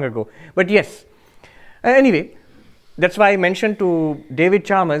far long ago. But yes, anyway, that's why I mentioned to David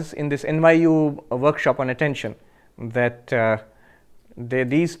Chalmers in this NYU workshop on attention that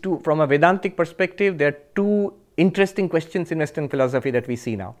these two, from a Vedantic perspective, there are two interesting questions in Western philosophy that we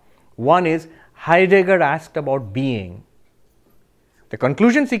see now. One is Heidegger asked about being. The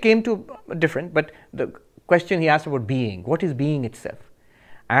conclusions he came to are different, but the question he asked about being. What is being itself?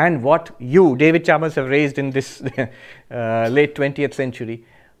 And what you, David Chalmers, have raised in this late 20th century.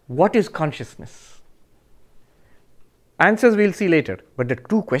 What is consciousness? Answers we'll see later, but the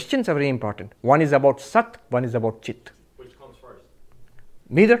two questions are very important. One is about Sat, one is about Chit. Which comes first?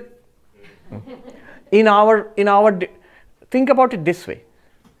 Neither. Think about it this way.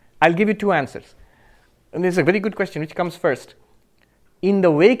 I'll give you two answers. And this is a very good question. Which comes first? In the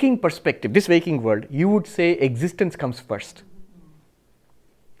waking perspective, this waking world, you would say existence comes first.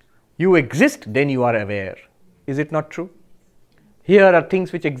 You exist, then you are aware. Is it not true? Here are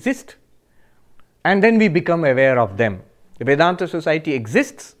things which exist, and then we become aware of them. The Vedanta society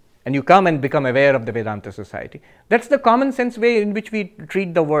exists, and you come and become aware of the Vedanta society. That's the common sense way in which we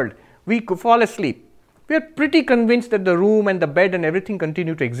treat the world. We could fall asleep. We are pretty convinced that the room and the bed and everything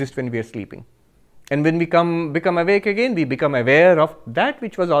continue to exist when we are sleeping. And when we become awake again, we become aware of that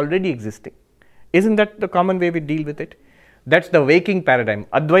which was already existing. Isn't that the common way we deal with it? That's the waking paradigm.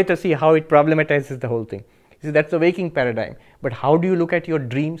 Advaita, see how it problematizes the whole thing. You see, that's the waking paradigm. But how do you look at your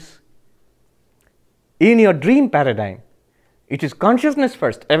dreams? In your dream paradigm, it is consciousness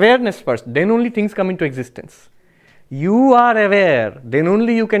first, awareness first, then only things come into existence. You are aware, then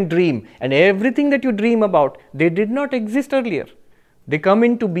only you can dream. And everything that you dream about, they did not exist earlier. They come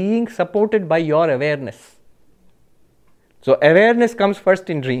into being supported by your awareness. So awareness comes first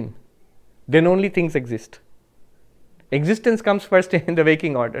in dream, then only things exist. Existence comes first in the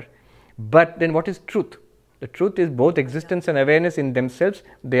waking order. But then what is truth? The truth is both existence and awareness in themselves,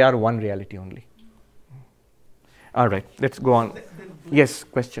 they are one reality only. All right, let's go on. Yes,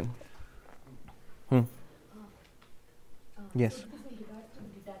 question. Yes. With regard to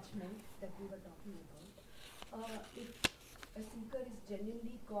detachment that we were talking about, if a seeker is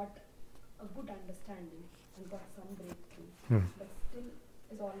genuinely got a good understanding and got some breakthrough, but still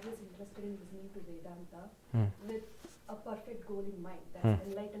is always interested in listening to Vedanta with a perfect goal in mind, that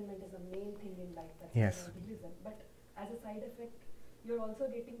enlightenment is the main thing in life, that's Yes. reason. But as a side effect, you're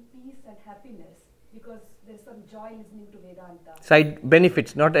also getting peace and happiness because there's some joy listening to Vedanta. Side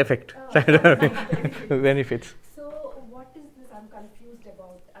benefits, not effect. Benefits. So what is this? I'm confused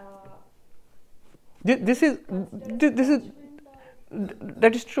about.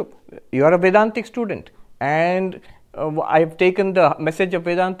 That is true. You are a Vedantic student, and I have taken the message of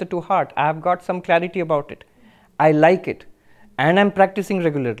Vedanta to heart. I have got some clarity about it. I like it, and I'm practicing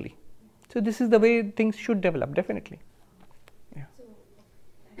regularly. So this is the way things should develop, definitely. Yeah.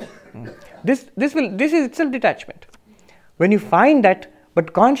 This is itself detachment. When you find that,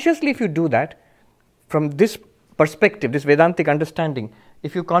 but consciously if you do that, from this perspective, this Vedantic understanding,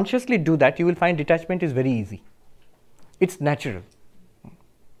 if you consciously do that, you will find detachment is very easy. It's natural.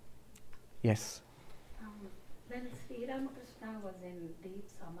 Yes. When Sri Ramakrishna was in deep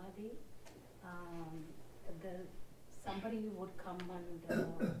samadhi, somebody would come and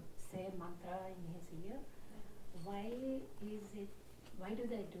say mantra in his ear. Why do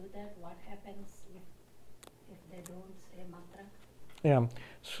they do that? What happens if they don't say mantra? Yeah.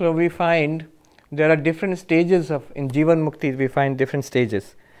 So we find there are different stages in Jivan Mukti. We find different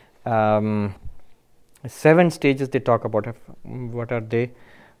stages. 7 stages they talk about. What are they?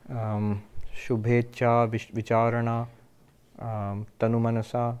 Shubhecha, Vicharana,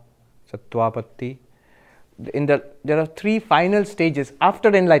 Tanumanasa, Sattvapatti. There are 3 final stages after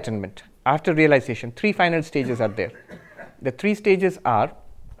enlightenment, after realization. 3 final stages are there. The 3 stages are: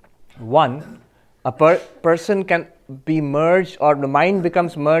 1, a person can be merged, or the mind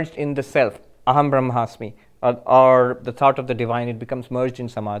becomes merged in the self, aham brahmasmi, or the thought of the divine, it becomes merged in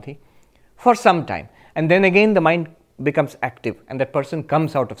samadhi for some time. And then again the mind becomes active, and that person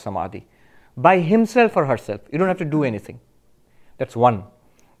comes out of samadhi by himself or herself. You don't have to do anything. That's 1.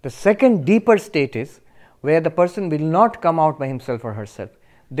 The second deeper state is where the person will not come out by himself or herself.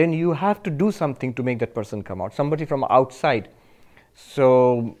 Then you have to do something to make that person come out, somebody from outside.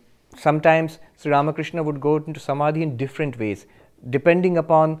 So sometimes Sri Ramakrishna would go into samadhi in different ways, depending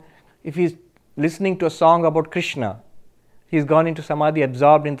upon if he's listening to a song about Krishna, he's gone into samadhi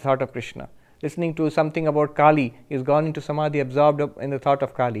absorbed in the thought of Krishna. Listening to something about Kali, he's gone into samadhi absorbed in the thought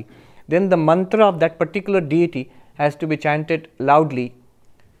of Kali. Then the mantra of that particular deity has to be chanted loudly.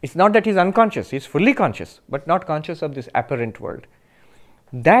 It's not that he's unconscious, he's fully conscious, but not conscious of this apparent world.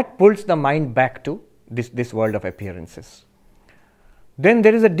 That pulls the mind back to this world of appearances. Then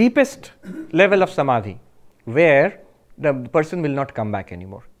there is a deepest level of samadhi where the person will not come back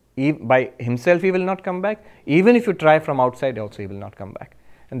anymore. By himself he will not come back. Even if you try from outside also he will not come back.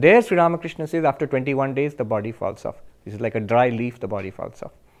 And there Sri Ramakrishna says after 21 days the body falls off. This is like a dry leaf, the body falls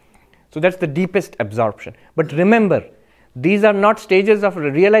off. So that's the deepest absorption. But remember, these are not stages of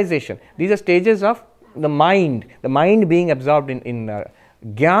realization. These are stages of the mind being absorbed in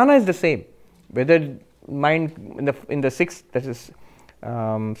jnana is the same. Whether mind in the sixth, that is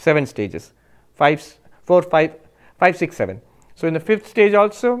 7 stages, 5, 4, 5, 5, 6, 7. So in the 5th stage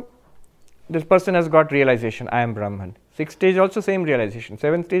also, this person has got realization, I am Brahman. 6th stage also same realization.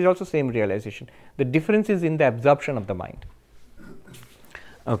 7th stage also same realization. The difference is in the absorption of the mind.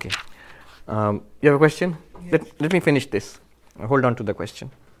 Okay. You have a question? Yes. Let me finish this. Hold on to the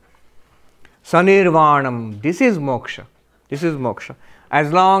question. Sanirvanam. This is moksha. This is moksha.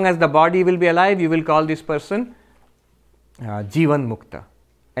 As long as the body will be alive, you will call this person Jivan Mukta,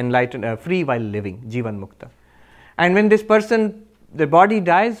 enlightened, free while living, Jivan Mukta. And when this person, the body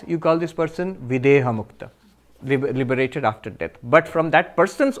dies, you call this person Videha Mukta, liberated after death. But from that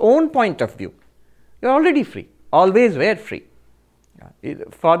person's own point of view, you are already free, always were free.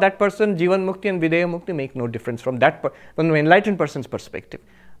 For that person, Jivan Mukti and Videha Mukti make no difference from from the enlightened person's perspective.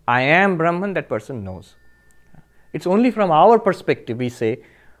 I am Brahman, that person knows. It's only from our perspective we say,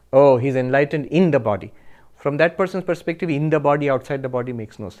 oh, he's enlightened in the body. From that person's perspective, in the body, outside the body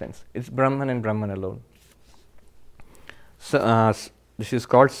makes no sense. It's Brahman and Brahman alone. So, this is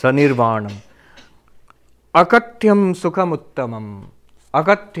called Sanirvanam. Akatyam Sukham Uttamam.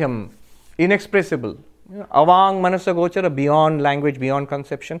 Akatyam, inexpressible. Avang Manasa Gochara, beyond language, beyond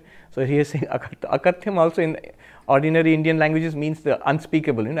conception. So he is saying Akatyam also in ordinary Indian languages means the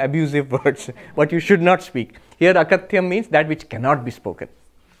unspeakable, abusive words, what you should not speak. Here Akatyam means that which cannot be spoken.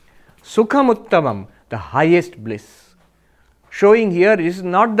 Sukham Uttamam, the highest bliss. Showing here, it is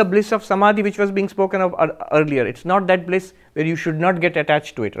not the bliss of samadhi which was being spoken of earlier. It's not that bliss where you should not get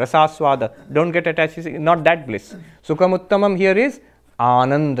attached to it. Rasaswada, don't get attached, not that bliss. Sukham Uttamam here is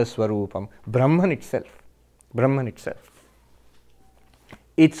Ananda Swarupam, Brahman itself. Brahman itself.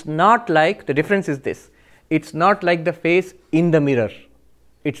 It's not like, the difference is this, it's not like the face in the mirror,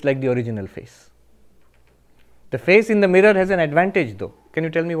 it's like the original face. The face in the mirror has an advantage though. Can you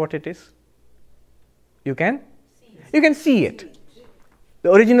tell me what it is? You can? You can see it.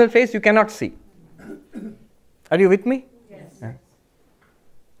 The original face you cannot see. Are you with me? Yes.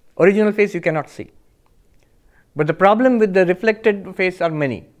 Original face you cannot see. But the problem with the reflected face are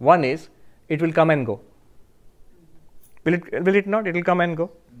many. One is, it will come and go. Will it not? It will come and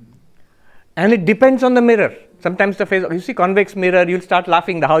go. And it depends on the mirror. Sometimes the face, you see convex mirror, you'll start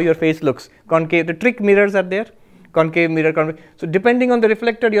laughing how your face looks. Concave, the trick mirrors are there. Concave mirror, convex. So depending on the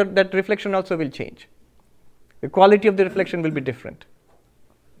reflector, that reflection also will change. The quality of the reflection will be different.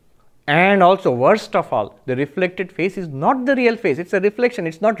 And also, worst of all, the reflected face is not the real face. It's a reflection.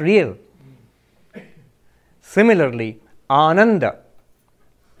 It's not real. Similarly, Ananda,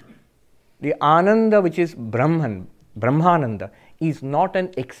 the Ananda which is Brahman, Brahmananda, is not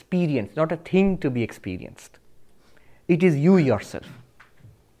an experience, not a thing to be experienced. It is you yourself.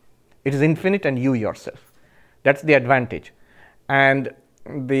 It is infinite and you yourself. That's the advantage. And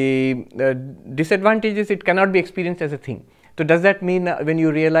the disadvantage is it cannot be experienced as a thing. So does that mean when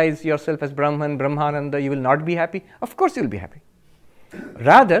you realize yourself as Brahman, Brahmananda, you will not be happy? Of course you will be happy.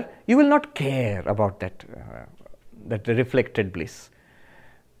 Rather, you will not care about that reflected bliss.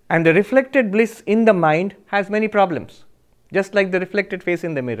 And the reflected bliss in the mind has many problems. Just like the reflected face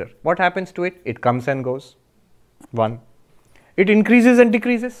in the mirror. What happens to it? It comes and goes. 1. It increases and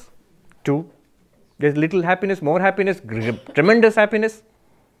decreases. 2. There's little happiness, more happiness, tremendous happiness.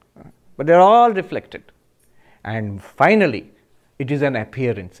 But they're all reflected. And finally, it is an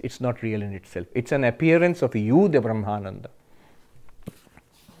appearance. It's not real in itself. It's an appearance of you, the Brahmananda.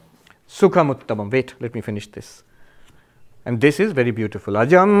 Sukham Uttamam. Wait, let me finish this. And this is very beautiful.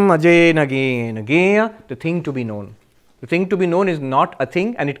 Ajaṃ ajena gena geya, the thing to be known. The thing to be known is not a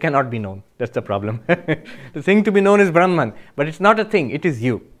thing and it cannot be known. That's the problem. The thing to be known is Brahman, but it's not a thing, it is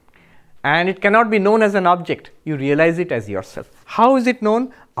you. And it cannot be known as an object. You realize it as yourself. How is it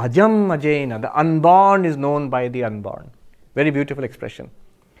known? Ajaṃ ajena, the unborn is known by the unborn. Very beautiful expression.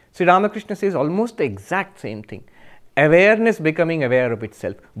 Sri Ramakrishna says almost the exact same thing. Awareness becoming aware of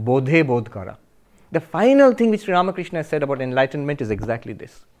itself. Bodhe bodhkara. The final thing which Sri Ramakrishna has said about enlightenment is exactly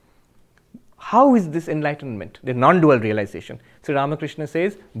this. How is this enlightenment? The non-dual realization. Sri Ramakrishna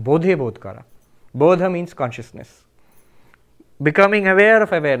says, Bodhe bodhkara. Bodha means consciousness. Becoming aware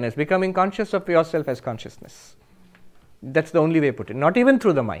of awareness, becoming conscious of yourself as consciousness. That's the only way to put it. Not even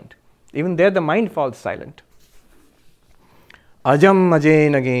through the mind. Even there the mind falls silent. Ajaṃ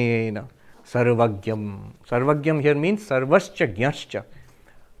ajena gena sarvagyam. Sarvagyam here means sarvascha jñascha.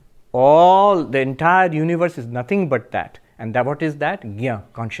 All, the entire universe is nothing but that. And that, what is that? Jña,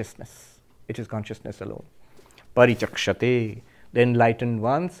 consciousness. It is consciousness alone. Parichakshate, the enlightened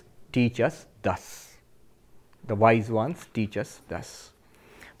ones teach us thus. The wise ones teach us thus.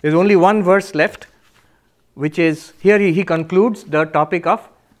 There's only one verse left, which is, here he concludes the topic of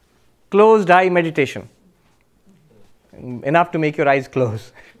closed eye meditation. Enough to make your eyes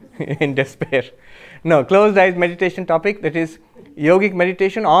close in despair. No, closed eyes meditation topic, that is yogic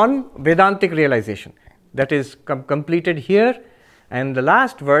meditation on Vedantic realization. That is completed here. And the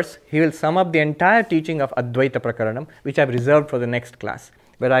last verse, he will sum up the entire teaching of Advaita Prakaranam, which I have reserved for the next class,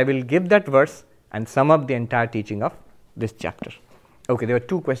 where I will give that verse and sum up the entire teaching of this chapter. Okay, there were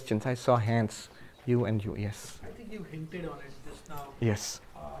two questions. I saw hands. You and you, yes. I think you hinted on it just now. Yes.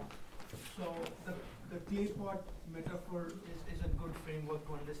 So the clay pot metaphor is a good framework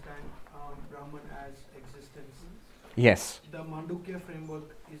to understand Brahman as existence. Yes. The Mandukya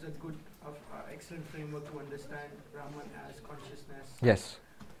framework is a good, excellent framework to understand Brahman as consciousness. Yes.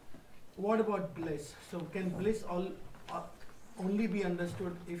 What about bliss? So can bliss only be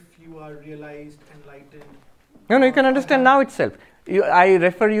understood if you are realized, enlightened? No, you can understand now itself. I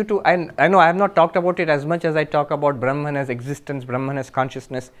refer you to, I know I have not talked about it as much as I talk about Brahman as existence, Brahman as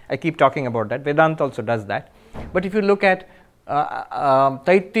consciousness. I keep talking about that. Vedanta also does that. But if you look at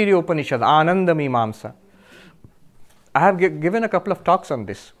Taittiriya Upanishad, Ananda Mimamsa, I have given a couple of talks on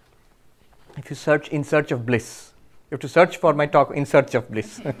this. If you search in search of bliss, you have to search for my talk in search of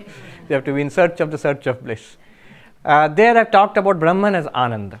bliss. You have to be in search of the search of bliss. There I have talked about Brahman as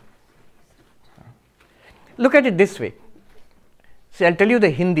Ananda. Look at it this way. See, I'll tell you the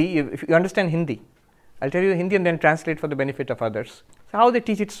Hindi, if you understand Hindi. I'll tell you the Hindi and then translate for the benefit of others. So how they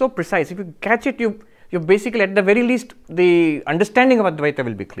teach it so precise. If you catch it, you basically, at the very least, the understanding of Advaita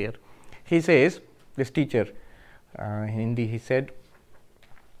will be clear. He says, this teacher, in Hindi, he said,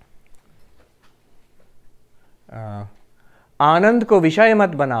 आनंद को विषय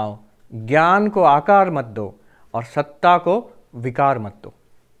मत बनाओ, ज्ञान को आकार मत दो, और सत्ता को विकार मत दो.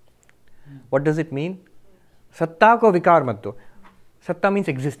 What does it mean? Satta ko vikar mat do. Satta means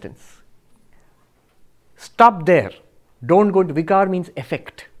existence. Stop there. Don't go to vikar means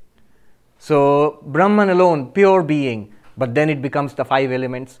effect. So Brahman alone, pure being, but then it becomes the five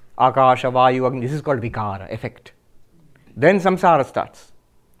elements, Akasha, Vayu, Agni. This is called vikara, effect. Then samsara starts.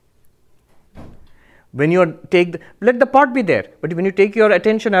 When you let the pot be there, but when you take your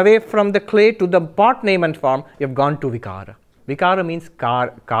attention away from the clay to the pot name and form, you have gone to vikara. Vikara means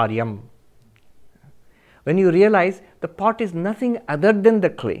karyam. When you realize the pot is nothing other than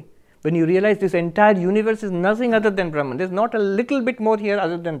the clay, when you realize this entire universe is nothing other than Brahman, there's not a little bit more here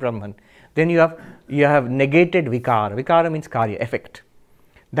other than Brahman, then you have negated vikara. Vikara means karya, effect.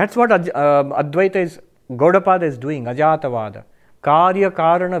 That's what Advaita is, Gaudapada is doing, ajātavāda. Karya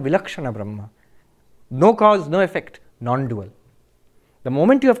karana vilakshana Brahma. No cause, no effect, non-dual. The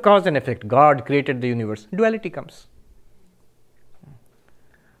moment you have cause and effect, God created the universe, duality comes.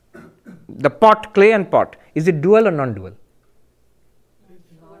 The pot, clay and pot, is it dual or non-dual?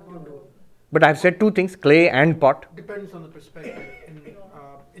 But I have said two things, clay and pot. Depends on the perspective.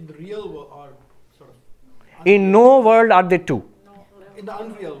 In the real world, or sort of. In no world are they two. In the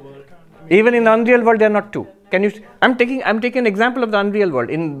unreal world. Even in the unreal world, they are not two. Can you? I'm taking an example of the unreal world.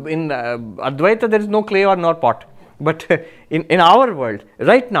 In Advaita, there is no clay or no pot. But in our world,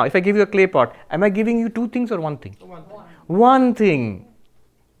 right now, if I give you a clay pot, am I giving you two things or one thing? One thing.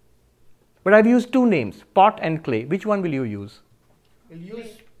 But I've used two names, pot and clay. Which one will you use? We'll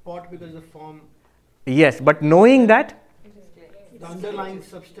use pot because the form. Yes, but knowing that, the underlying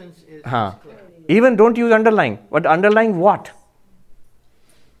substance is clay. Even don't use underlying. But underlying what?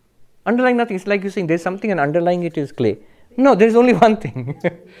 Underlying nothing. It's like you saying there's something and underlying it is clay. No, there is only one thing.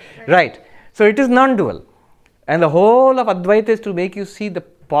 Right. So it is non-dual. And the whole of Advaita is to make you see the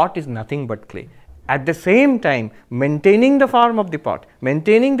pot is nothing but clay. At the same time, maintaining the form of the pot,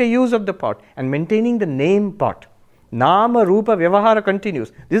 maintaining the use of the pot, and maintaining the name pot. Nama, Rupa, Vyavahara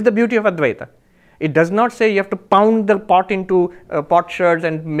continues. This is the beauty of Advaita. It does not say you have to pound the pot into potsherds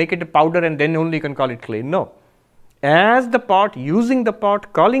and make it a powder and then only you can call it clay. No. As the pot, using the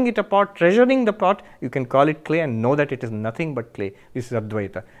pot, calling it a pot, treasuring the pot, you can call it clay and know that it is nothing but clay. This is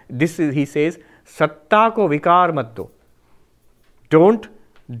Advaita. This is, he says, Satta ko vikar mat do. Don't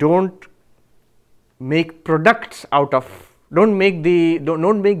make products out of, don't make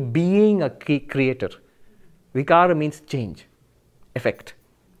being a creator. Vikara means change, effect.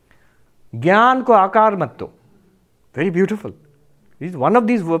 Gyan ko akar mat do. Very beautiful. One of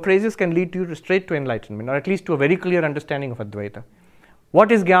these phrases can lead you straight to enlightenment, or at least to a very clear understanding of Advaita.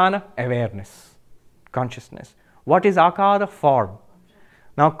 What is jnana? Awareness, consciousness. What is akara? Form.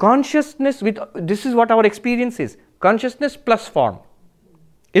 Now consciousness, this is what our experience is. Consciousness plus form.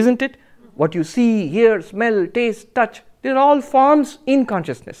 Isn't it? What you see, hear, smell, taste, touch, they are all forms in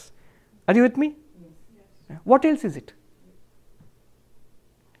consciousness. Are you with me? Yes. What else is it?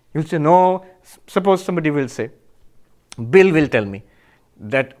 You'll say, no, suppose somebody will say, Bill will tell me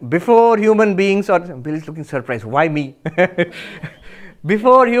that before human beings, or Bill is looking surprised, why me?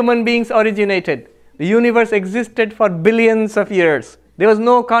 Before human beings originated, the universe existed for billions of years. There was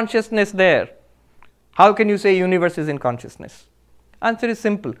no consciousness there. How can you say universe is in consciousness? Answer is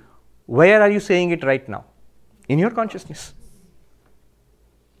simple. Where are you saying it right now? In your consciousness.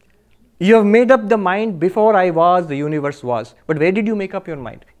 You have made up the mind before I was, the universe was. But where did you make up your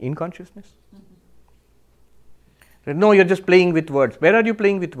mind? In consciousness. No, you're just playing with words. Where are you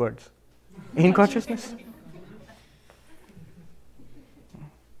playing with words? In consciousness.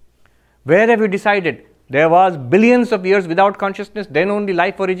 Where have you decided? There was billions of years without consciousness, then only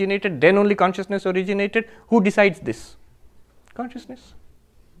life originated, then only consciousness originated. Who decides this? Consciousness.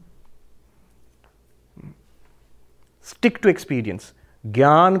 Stick to experience.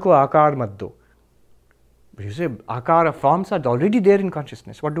 Gyan ko akar mat do. But you say, akara forms are already there in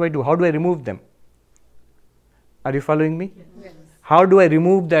consciousness. What do I do? How do I remove them? Are you following me? Yes. How do I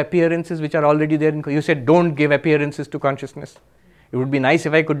remove the appearances which are already there? You said, don't give appearances to consciousness. It would be nice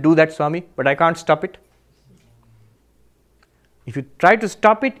if I could do that, Swami, but I can't stop it. If you try to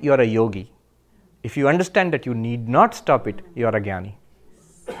stop it, you are a yogi. If you understand that you need not stop it, you are a jnani.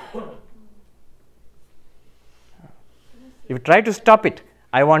 If you try to stop it,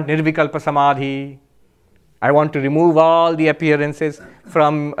 I want nirvikalpa samadhi, I want to remove all the appearances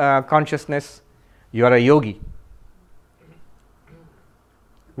from consciousness, you are a yogi.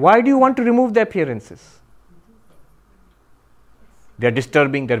 Why do you want to remove the appearances? They are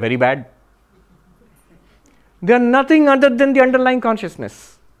disturbing, they are very bad. They are nothing other than the underlying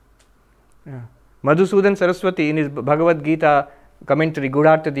consciousness. Yeah. Madhusudan Saraswati in his Bhagavad Gita commentary,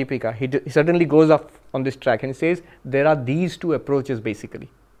 Gaudapada Deepika, he suddenly goes off on this track and he says there are these two approaches basically.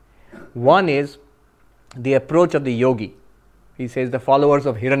 One is the approach of the yogi. He says the followers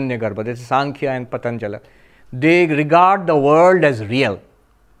of Hiranyagarbha, that is Sankhya and Patanjala, they regard the world as real.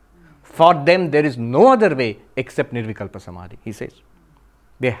 For them there is no other way except nirvikalpa samadhi, he says.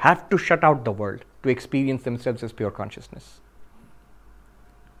 They have to shut out the world to experience themselves as pure consciousness.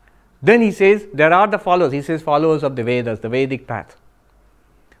 Then he says, there are the followers, he says followers of the Vedas, the Vedic path,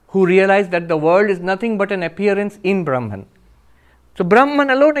 who realize that the world is nothing but an appearance in Brahman. So Brahman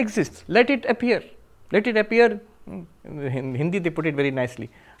alone exists, let it appear. Let it appear, in Hindi they put it very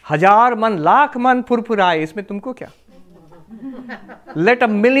nicely, Hajar man, lakh man purpuraye, isme tumko kya? Let a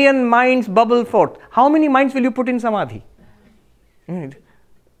million minds bubble forth. How many minds will you put in samadhi?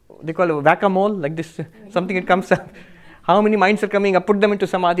 They call it whack-a-mole, like this, something it comes up. How many minds are coming up? Put them into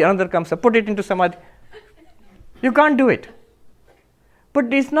samadhi, another comes up, put it into samadhi. You can't do it.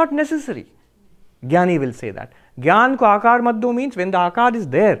 But it's not necessary. Jnani will say that. Gyan ko akar maddo means when the akar is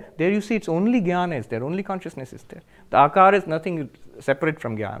there you see it's only jnana is there, only consciousness is there. The akar is nothing separate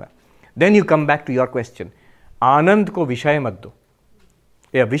from jnana. Then you come back to your question. Anand ko vishay maddo.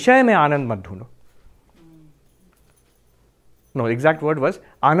 Yeah, vishay mein anand mad dhuno. No, exact word was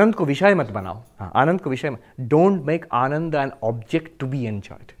Anand ko vishay mat banao. Anand ko vishay mat. Don't make Ananda an object to be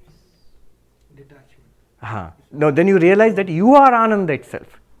enjoyed. Detachment. No, then you realize that you are Ananda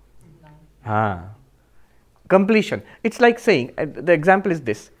itself. Completion. It's like saying, the example is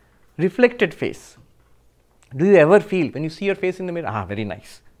this, reflected face. Do you ever feel, when you see your face in the mirror, very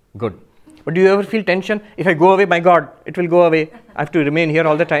nice, good. But do you ever feel tension? If I go away, my God, it will go away. I have to remain here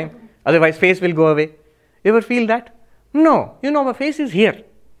all the time. Otherwise, face will go away. You ever feel that? No, you know, my face is here.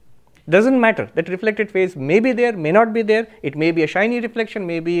 Doesn't matter. That reflected face may be there, may not be there. It may be a shiny reflection,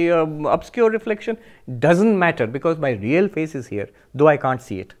 may be an obscure reflection. Doesn't matter because my real face is here, though I can't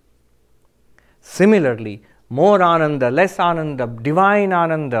see it. Similarly, more Ananda, less Ananda, divine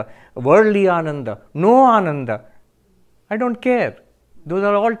Ananda, worldly Ananda, no Ananda. I don't care. Those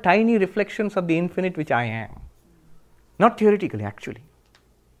are all tiny reflections of the infinite which I am. Not theoretically, actually.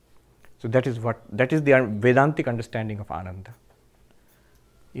 So that is the Vedantic understanding of Ananda.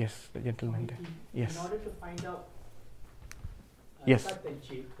 Yes, the gentleman there. Yes. In order to find out yes. Sat and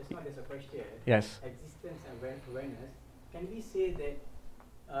Chit, just not as a question, yes. existence and awareness, can we say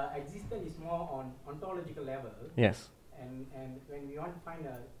that existence is more on ontological level? Yes. And when we want to find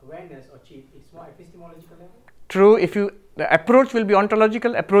awareness or Chit, it's more epistemological level? True, the approach will be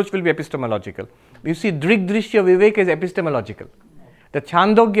ontological, approach will be epistemological. You see, Drigdrishya Vivek is epistemological. The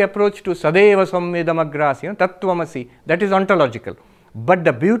Chandogya approach to Sadeva Samvedamagrasi, Tattvamasi, that is ontological. But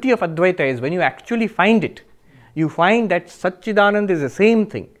the beauty of Advaita is when you actually find it, you find that Satchidanand is the same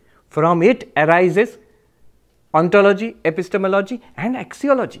thing. From it arises ontology, epistemology and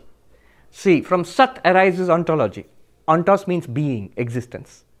axiology. See, from Sat arises ontology. Ontos means being,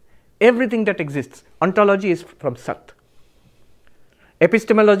 existence. Everything that exists. Ontology is from Sat.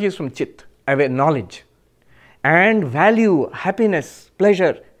 Epistemology is from Chit, knowledge. And value, happiness,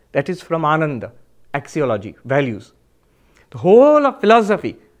 pleasure, that is from Ananda, axiology, values. The whole of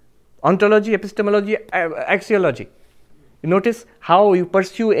philosophy, ontology, epistemology, axiology. You notice how you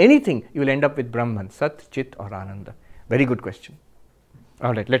pursue anything, you will end up with Brahman, Sat, Chit or Ananda. Very good question.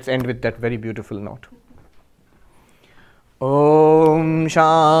 All right, let's end with that very beautiful note. Om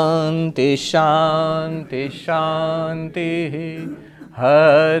Shanti Shanti Shanti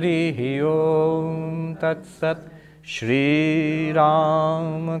Hari Om Tat Sat Shri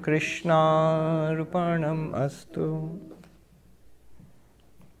Ram Krishna Arpanam Astu.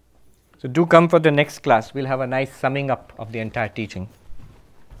 So do come for the next class. We'll have a nice summing up of the entire teaching,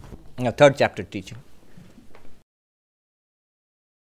 third chapter teaching.